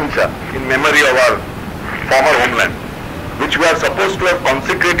the Iransha, in memory of our former homeland, which we are supposed to have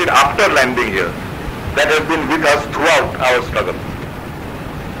consecrated after landing here, that has been with us throughout our struggle.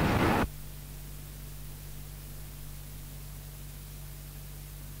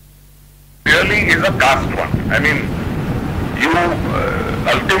 Really is a caste one. I mean,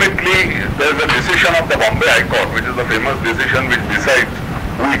 ultimately there is a decision of the Bombay High Court, which is the famous decision which decides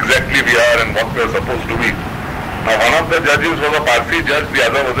who exactly we are and what we are supposed to be. Now, one of the judges was a Parsi judge, the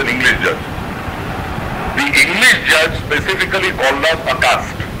other was an English judge. The English judge specifically called us a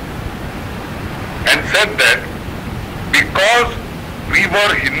caste and said that because we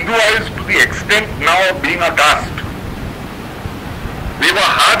were Hinduized to the extent now of being a caste, we were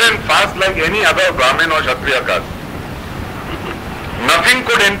hard and fast like any other Brahmin or Kshatriya caste. Nothing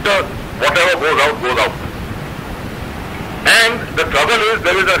could enter, whatever goes out, goes out. And the trouble is,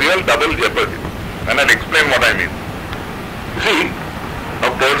 there is a real double jeopardy. And I'll explain what I mean. You see, a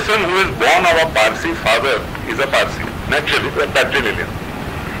person who is born of a Parsi father is a Parsi, naturally, a patrilineal.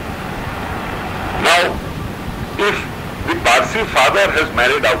 Now, if the Parsi father has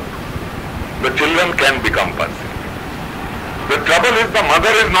married out, the children can become Parsi. The trouble is the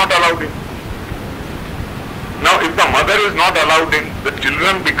mother is not allowed in. Now, if the mother is not allowed in, the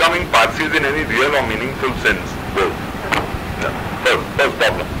children becoming Parsis in any real or meaningful sense goes. First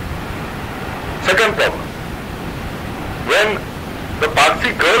problem. Second problem. When the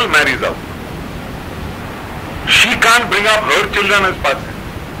Parsi girl marries out, she can't bring up her children as Parsis.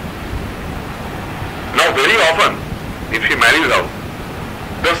 Now, very often, if she marries out,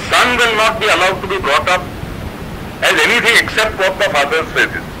 the son will not be allowed to be brought up as anything except what the father's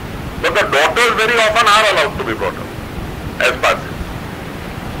faith is. But the daughters very often are allowed to be brought up as Parsis.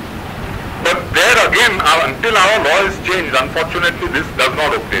 But there again, until our law is changed, unfortunately this does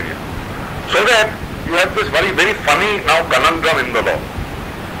not obtain here. So that you have this very, very funny now conundrum in the law.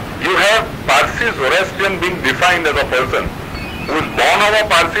 You have Parsi Zoroastrian being defined as a person who is born of a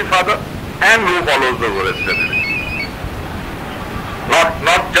Parsi father and who follows the Zoroastrian religion.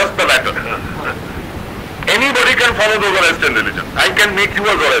 Not just the latter. Anybody can follow the Zoroastrian religion. I can make you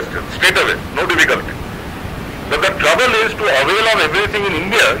a Zoroastrian straight away, no difficulty. But the trouble is, to avail of everything in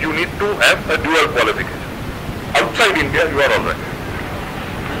India, you need to have a dual qualification. Outside India, you are all right.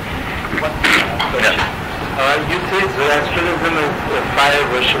 You say Zoroastrianism is a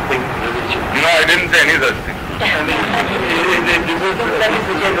fire-worshipping religion. No, I didn't say any such thing. I mean, this is the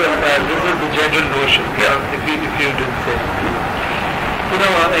general notion, if you didn't say.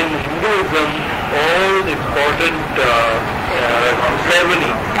 In Hinduism, all important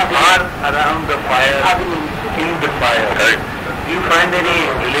ceremonies are around the fire, in the fire. Right. Do you find any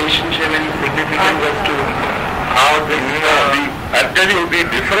relationship, any significance as to how this... I'll tell you, the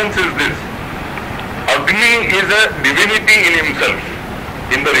difference is this. Agni is a divinity in himself,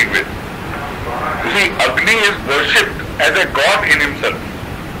 in the Rig Veda. You see, Agni is worshipped as a god in himself.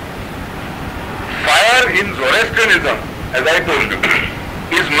 Fire in Zoroastrianism, as I told you,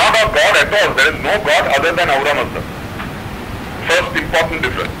 is not a god at all. There is no god other than Aura Mazda. First important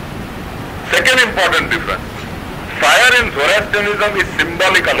difference. Second important difference. Fire in Zoroastrianism is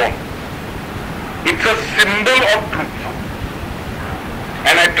symbolic alone. It's a symbol of truth.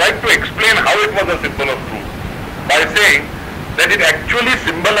 And I tried to explain how it was a symbol of truth by saying that it actually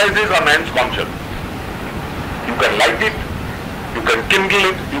symbolizes a man's conscience. You can light it, you can kindle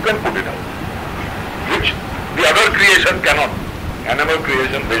it, you can put it out, which the other creation cannot. Animal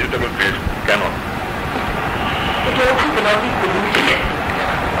creation, vegetable creation cannot. It also cannot be polluted.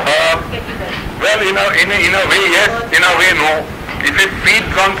 Well, in a way, yes. In a way, no. If it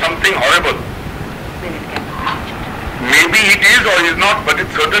feeds on something horrible, maybe it is or is not, but it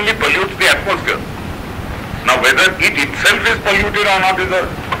certainly pollutes the atmosphere. Now, whether it itself is polluted or not is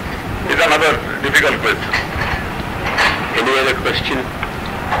another difficult question. Any other question?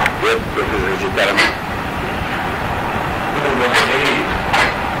 Yes, Professor Nariman.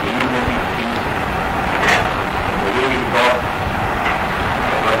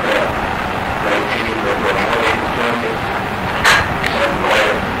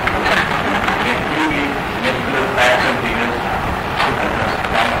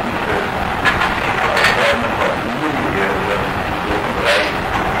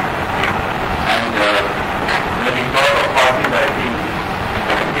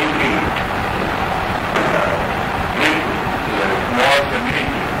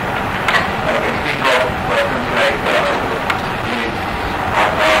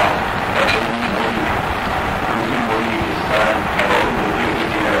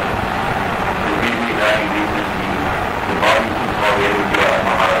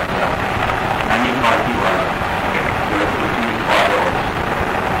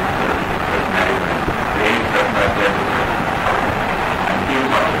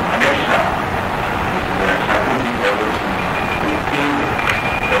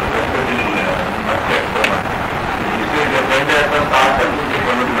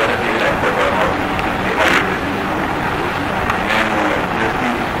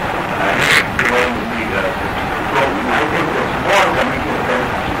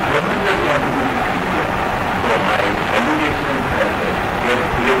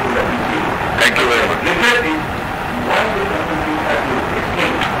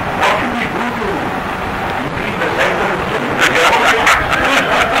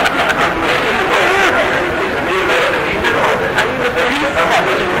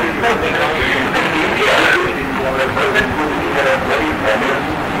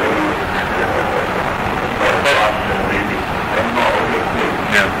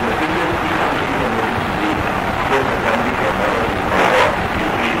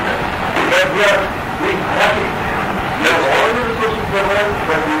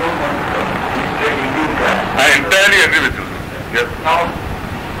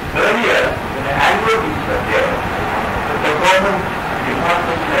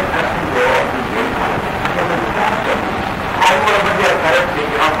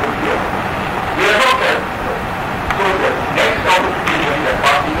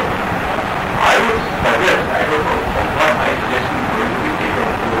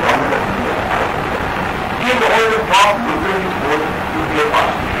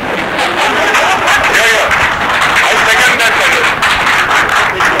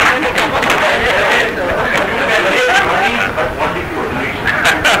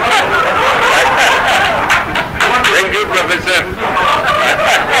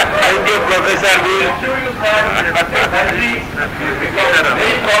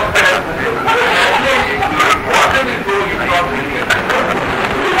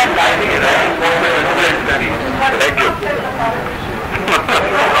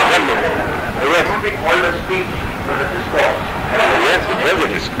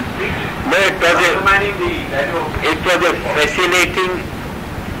 It was a fascinating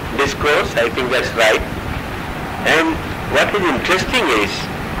discourse, I think that's right. And what is interesting is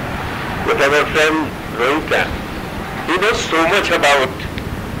that our friend Rohita, he knows so much about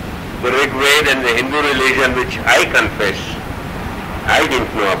the Rig Veda and the Hindu religion, which I confess I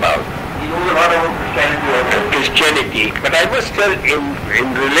didn't know about. He knows a lot about Christianity. But I must tell, in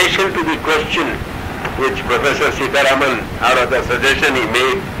relation to the question which Professor Sitaraman, out of the suggestion he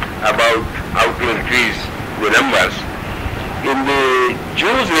made about how to increase the numbers, in the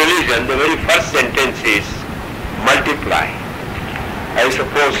Jews' religion, the very first sentence is multiply. I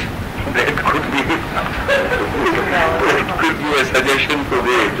suppose that could be a suggestion to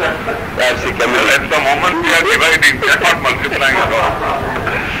the Parsi community. At the moment we are dividing, we are not multiplying at all.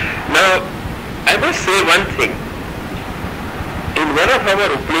 Now, I must say one thing. In one of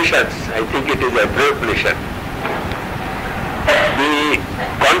our Upanishads, I think it is a Upanishad, the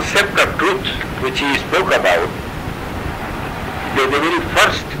concept of truth which he spoke about, the very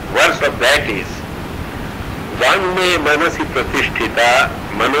first verse of that is Vang me manasi pratisthita,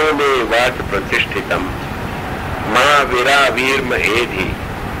 mano me vach pratishthitam, ma vira virma edhi,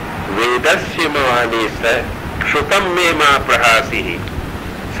 vedasya mavani sa, shrutam me ma prahasihi,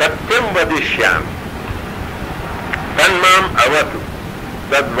 satyam vadishyam, tanmam avatu,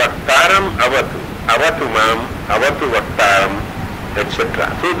 tad vaktaram avatu, avatu mam, avatu vaktaram, etc.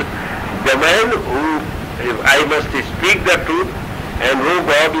 So the man who, if I must speak the truth, and who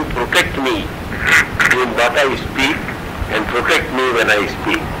God will protect me in what I speak and protect me when I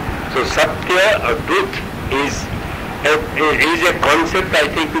speak. So Satya or truth is a concept I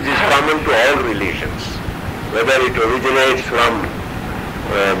think which is common to all religions. Whether it originates from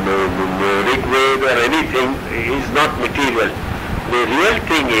Rig Veda or anything is not material. The real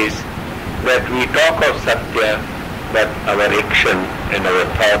thing is that we talk of Satya, but our action and our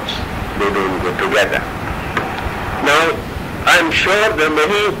thoughts, they don't go together. Now, I'm sure there are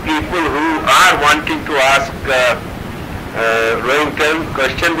many people who are wanting to ask Rohington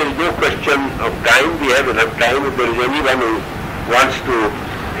question. There is no question of time. We have enough time. If there is anyone who wants to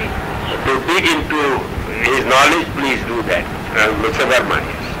dig into his knowledge, please do that. Mr. Verma,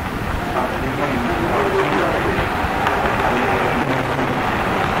 yes.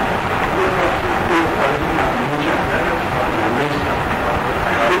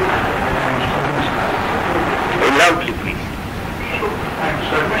 Loudly, please.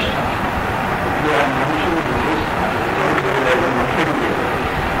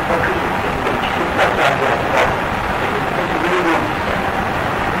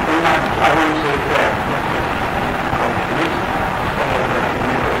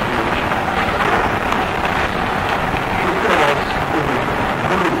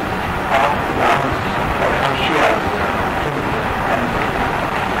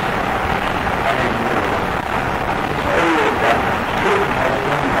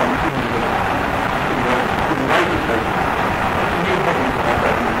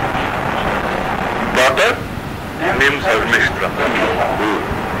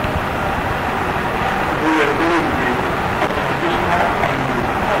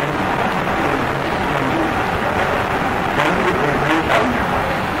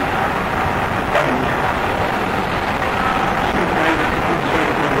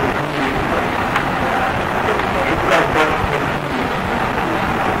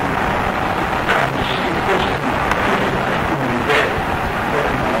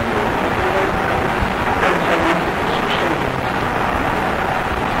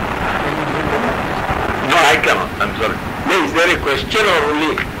 Question or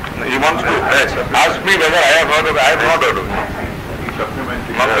only he wants to ask me whether I have heard of it. I have not heard of it.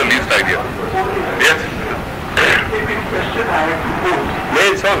 Not the least idea. Yes? No,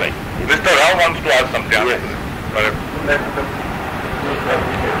 it's all right. Mr. Rao wants to ask something. Yes.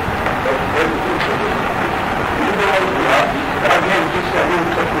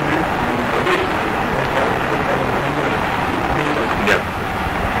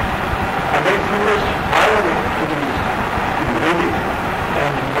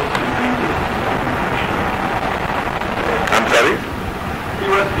 I'm sorry? He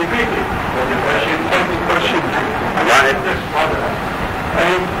was debating the question Why?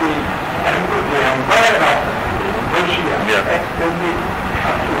 and the empire of Russia extended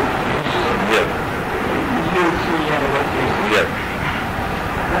up to Yes. Yes.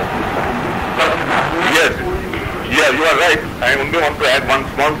 Yes. Yeah, you are right. I only want to add one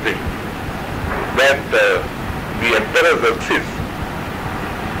small thing. That the Emperor Xerxes,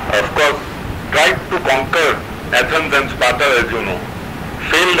 of course, tried to conquer Athens and Sparta, as you know,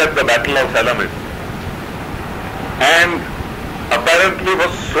 failed at the Battle of Salamis, and apparently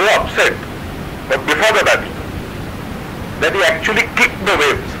was so upset before the battle that he actually kicked the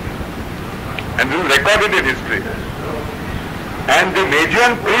waves And this is recorded in history. And the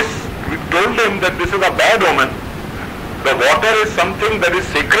Magian priests told him that this is a bad omen. The water is something that is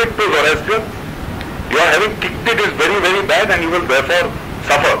sacred to Zoroastrians. You are having kicked it is very, very bad and you will therefore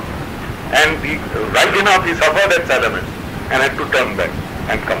suffer. And right enough he suffered at Salamis and had to turn back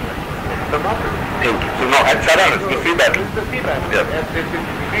and come back. Thank you. So no, at Salamis, the sea battle. The sea battle. Yes. Yes.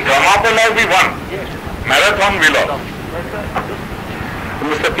 We won. Yes. Marathon we lost.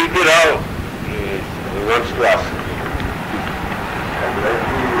 Mr. P.P. Rao wants to ask.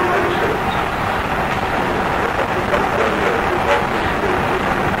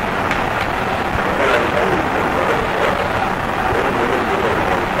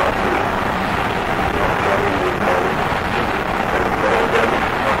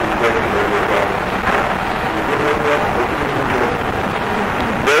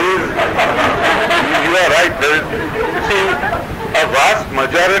 You are right. See, a vast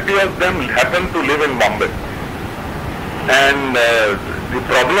majority of them happen to live in Bombay. And the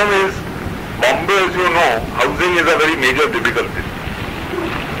problem is, Bombay, as you know, housing is a very major difficulty.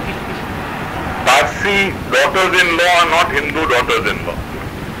 Parsi daughters-in-law are not Hindu daughters-in-law.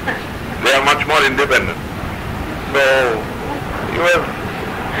 They are much more independent. So,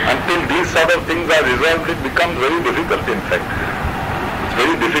 until these sort of things are resolved, it becomes very difficult, in fact. It's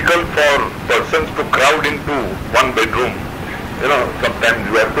very difficult for persons to crowd into one bedroom. Sometimes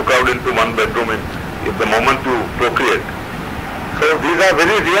you have to crowd into one bedroom if the moment you procreate. So these are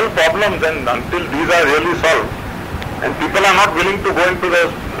very real problems, and until these are really solved, and people are not willing to go into the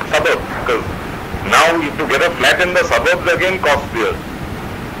suburbs, because now to get a flat in the suburbs again costs dear.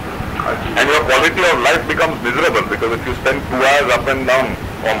 And your quality of life becomes miserable, because if you spend 2 hours up and down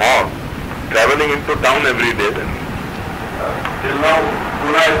or more traveling into town every day, then Till now,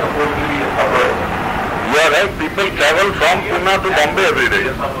 Pune is supposed to be a suburb. you are right, people travel from Pune to Bombay every day.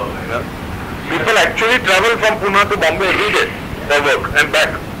 Yeah. People actually travel from Pune to Bombay every day for work and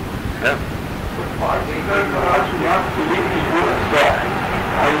back. Yeah. Partakers are asked not to leave the good stock.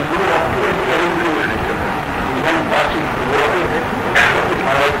 I do not do it very good. When passing the water, the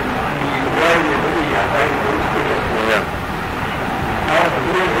world is very high. Yeah.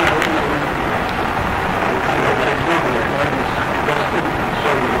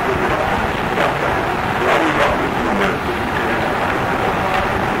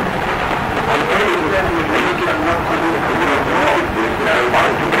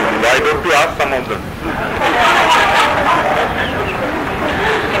 Why don't you ask some of them?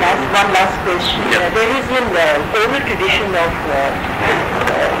 Can I ask one last question? Yes. There is an oral tradition of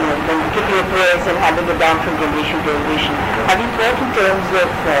keeping your prayers and handing it down from generation to generation. Have you thought in terms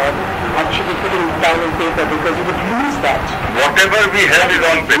of actually putting it down on paper, because you would lose that? Whatever we have is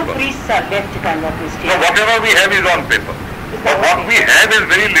on Two paper. priests are left, if I'm not So mistaken. whatever we have is on paper. But what we have is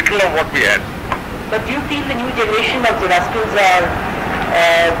very little of what we had. But do you feel the new generation of Zoroastrians are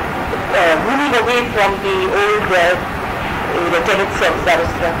moving away from the old tenets of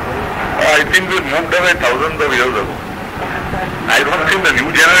Zoroaster? I think we moved away thousands of years ago. I don't think the new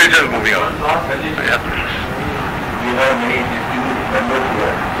generation is moving away. Yeah. We have many distinguished members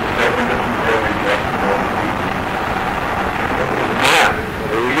here.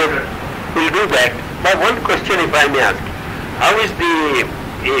 We'll do that. But one question, if I may ask, how is in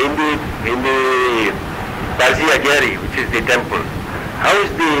the Parsi Agyari, which is the temple, how is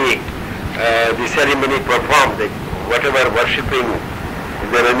the ceremony performed? Whatever worshipping, is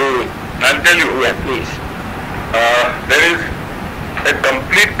there any? I'll tell you. Yeah, please. There is a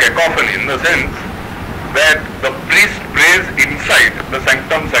complete cacophony in the sense that the priest prays inside the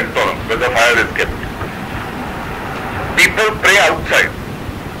sanctum sanctorum where the fire is kept. People pray outside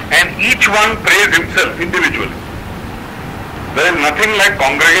and each one prays himself individually. There is nothing like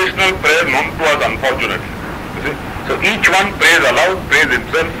congregational prayer known to us, unfortunately. You see? So each one prays aloud, prays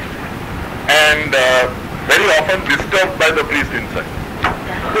himself, and very often disturbed by the priest inside.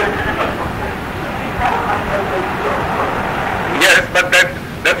 Yes, but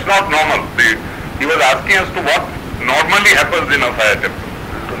that's not normal. He was asking us to what normally happens in a fire temple.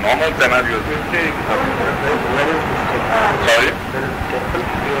 The normal scenario. Sorry?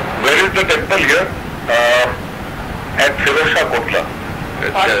 Where is the temple here? At Firosha Kotla.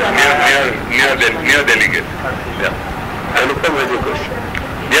 Near Delhi Gate. Yeah. Anupam has a question.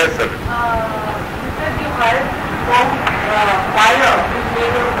 Yes, sir. Because you had from fire, which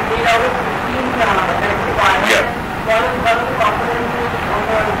made out of 16 fire. Yeah. One of the components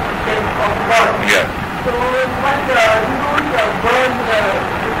of God. Yeah. So, but you don't burn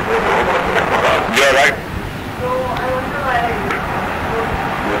You are right. so I wonder why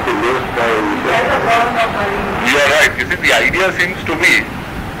You are right. You see, the idea seems to be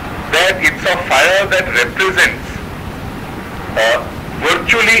that it's a fire fire that represents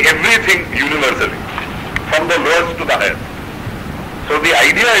virtually everything universally, from the lowest to the highest. So the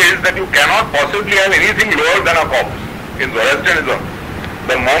idea is that you cannot possibly have anything lower than a corpse. In Zoroastrianism,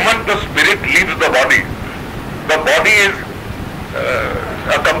 the moment the spirit leaves the body is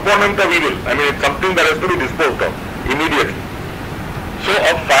a component of evil. I mean, it's something that has to be disposed of immediately. So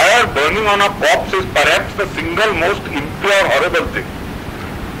a fire burning on a corpse is perhaps the single most impure, horrible thing.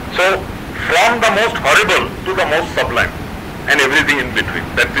 So from the most horrible to the most sublime and everything in between.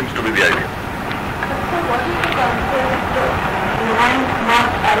 That seems to be the idea. So what is the concept mind not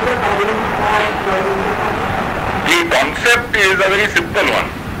either body or The concept is a very simple one.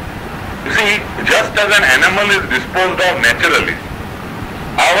 You see, just as an animal is disposed of naturally,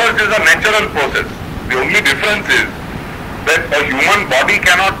 ours is a natural process. The only difference is that a human body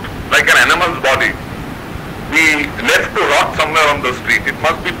cannot, like an animal's body, be left to rot somewhere on the street. It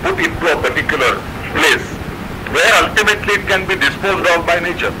must be put into a particular place where ultimately it can be disposed of by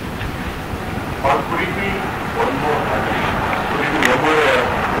nature. Or could it be one more? Could it be one more?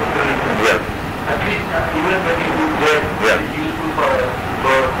 Yes. At least even when you do that, Yeah. it's useful for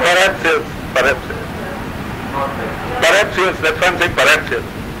Perhaps yes. Perhaps yes. not that. Perhaps yes. That's why I'm saying perhaps yes.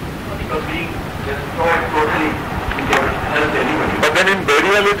 Because being destroyed totally, it doesn't help anybody. But then in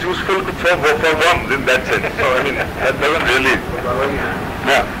burial it's useful for worms in that sense. So I mean, that doesn't really.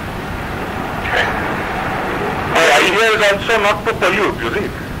 Yeah. The idea is also not to pollute, you see.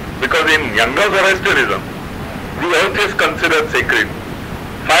 Because in younger Zoroastrianism, the earth is considered sacred.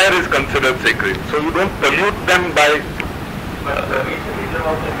 Fire is considered sacred. So you don't pollute them by... But the reason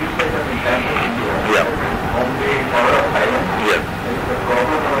of the view side of the example in India, Yeah. Bombay, or Thailand, Yes. there is a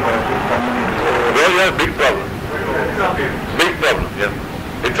problem of worship coming into Well, yeah, big problem. Big problem, yes.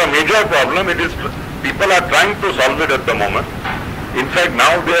 It's a major problem. It is, people are trying to solve it at the moment. In fact,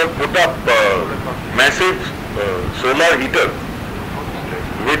 now they have put up massive solar heaters,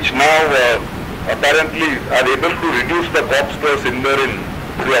 which now apparently are able to reduce the corpse to a cinder in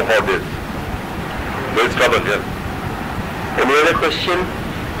 3 or 4 days. There is trouble here. Any other question?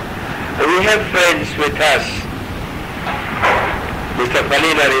 We have friends with us. Mr.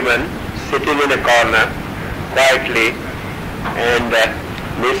 Nariman sitting in a corner quietly, and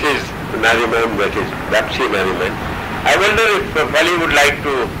Mrs. Nariman, that is Rapsi Nariman. I wonder if Fali would like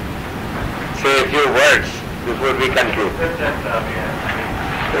to say a few words before we conclude.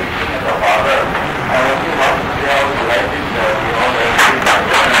 the father. I only want to say how delighted we all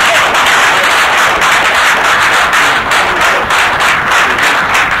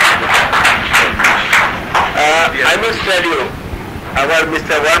I must tell you, our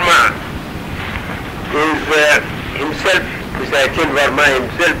Mr. Verma is himself, Mr. Achal Verma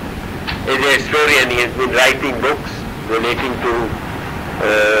himself is a historian. He has been writing books relating to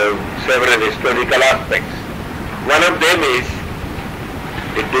several historical aspects. One of them is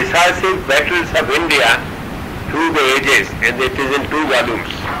the decisive battles of India through the ages, and it is in 2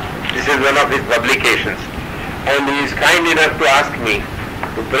 volumes. This is one of his publications. And he is kind enough to ask me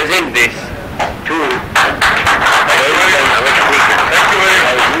to present this to our speaker. Thank you very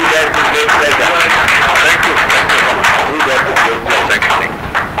much. I do that with great pleasure. Thank you. I do that with great pleasure. Thank you.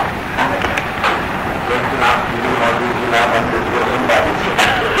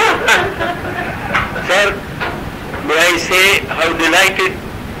 Sir, may I say how delighted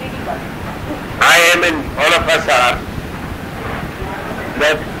I am and all of us are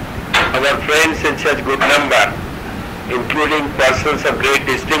that our friends in such good number, including persons of great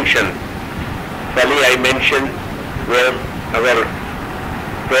distinction. Fali, I mentioned, where our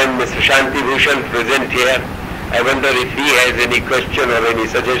friend Mr. Shanti Bhushan present here. I wonder if he has any question or any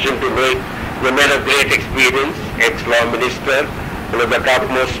suggestion to make. The man of great experience, ex-law minister, one of the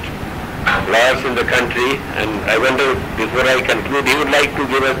topmost lawyers in the country, and I wonder, before I conclude, he would like to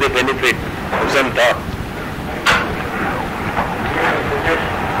give us the benefit of some thought.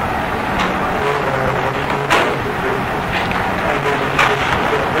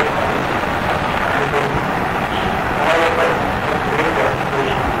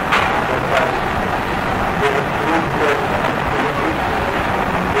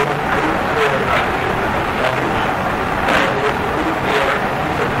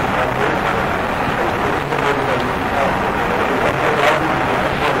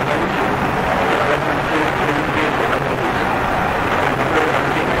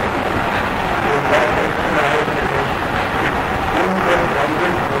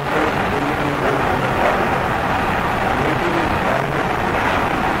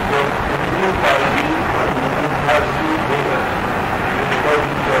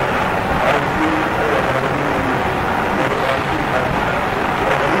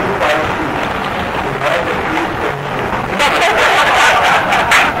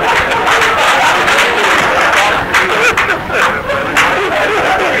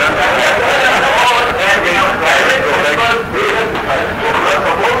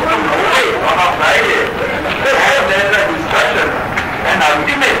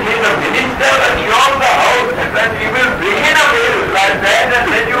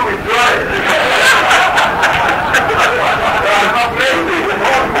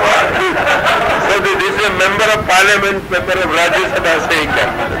 parliament member of Rajya Sabha saying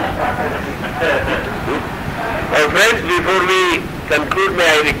that. Friends, before we conclude, may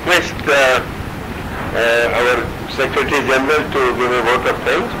I request our Secretary General to give a vote of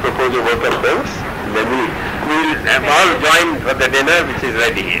thanks, propose a vote of thanks. Then we will all join for the dinner which is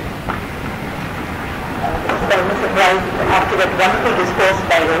ready here. I'm surprised after that wonderful discourse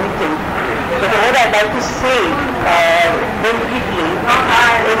by Remington. But what I'd like to say very briefly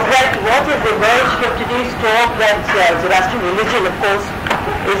is that what has emerged from today's talk that Zoroastrian religion, of course,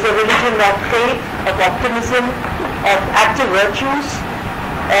 is a religion of faith, of optimism, of active virtues.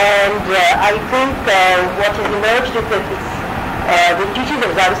 And I think what has emerged is that the teachings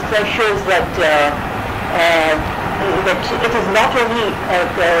of Zoroaster shows that that it is not only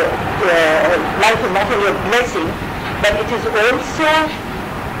life is not only a blessing, but it is also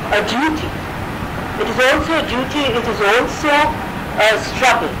a duty. It is also a duty. It is also a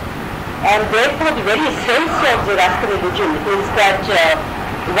struggle. And therefore, the very essence of Zoroastrian religion is that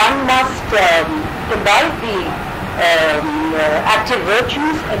one must imbibe the active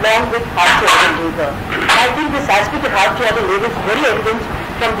virtues along with hard-to-earn labor. I think this aspect of hard-to-earn labor is very evident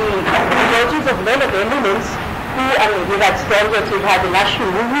from the emergence of men of eminence who, I mean, we've had stalwarts, we've had the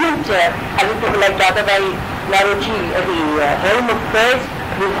national movement, having people like Dadabai Naroji at the helm of affairs,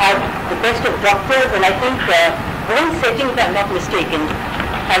 we've had the best of doctors, and I think one setting, if I'm not mistaken,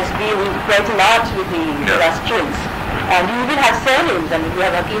 has been quite an art with the Zoroastrians. And we even have surnames, and we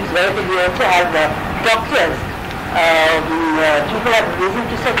have Hakims where we also have doctors. People have risen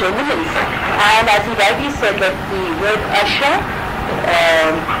to such eminence. And as he rightly said, that the word Asha,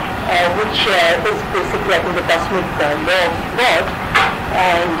 which is basically, I think, the cosmic law of God,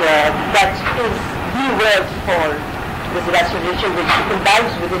 and that is the word for the Zoroastrian religion, which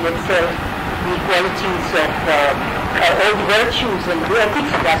combines within itself the qualities of all the virtues and the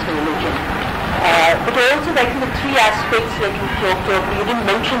ethics of Zoroastrian religion. But also, I think the three aspects that you talked of, you didn't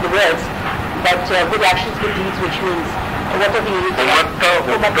mention the words, but good actions, good deeds, which means what are the...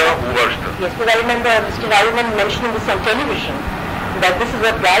 Yes, but I remember Mr. Nariman mentioning this on television, that this is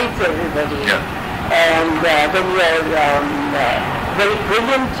what guides everybody. Yeah. And then we are very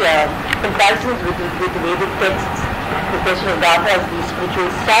brilliant comparisons with the Vedic texts. The question of Gathas, the spiritual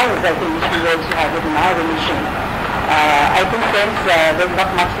songs, I think, which we also have in our religion. I think, friends, there's not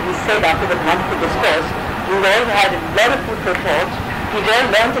much to be said after that wonderful discourse. We've all had a lot of food for thought. We've all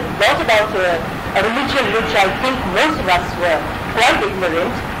learned a lot about a religion which I think most of us were quite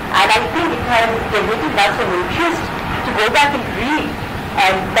ignorant. And I think it has generated us an interest to go back and read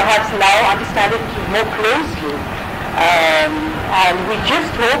and perhaps now understand it more closely. And we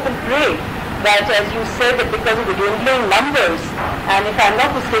just hope and pray that, as you said, that because of the dwindling numbers, and if I'm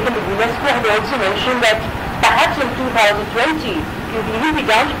not mistaken, the UNESCO had also mentioned that perhaps in 2020 you will even be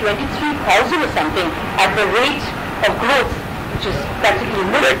down to 23,000 or something at the rate of growth, which is practically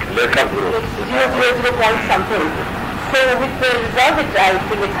nil. It's 0.0 point something. So with the result, I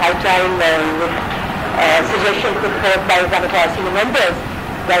think it's high time with suggestion put forth by one of our senior members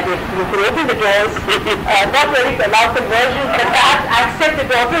that if you could open the doors, not really allow conversions, but perhaps accept the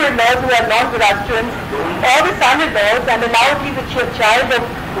daughter-in-laws who are non-Zoroastrians or the son-in-laws and allow at least a child of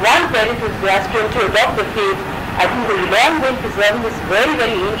one parent who is Zoroastrian to adopt the faith. I think the long way preserving this very,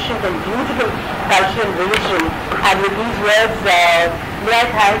 very ancient and beautiful culture and religion. And with these words, may I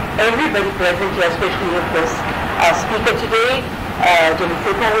thank everybody present here, especially of course our speaker today, Jimmy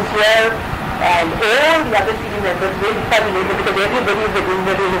Sita was here, and all the other senior members, really funny because everybody is a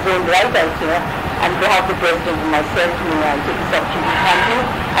dignitary in his own right out here. And on behalf of the President and myself, may I take this opportunity to thank you,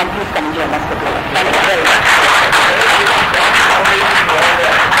 and please come and join us for dinner. Thank you very much.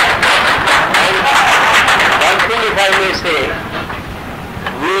 One thing, if I may say,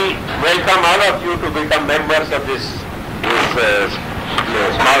 we welcome all of you to become members of this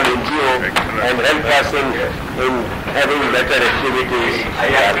small NGO and help us in having better activities.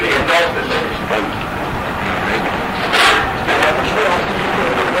 Thank you.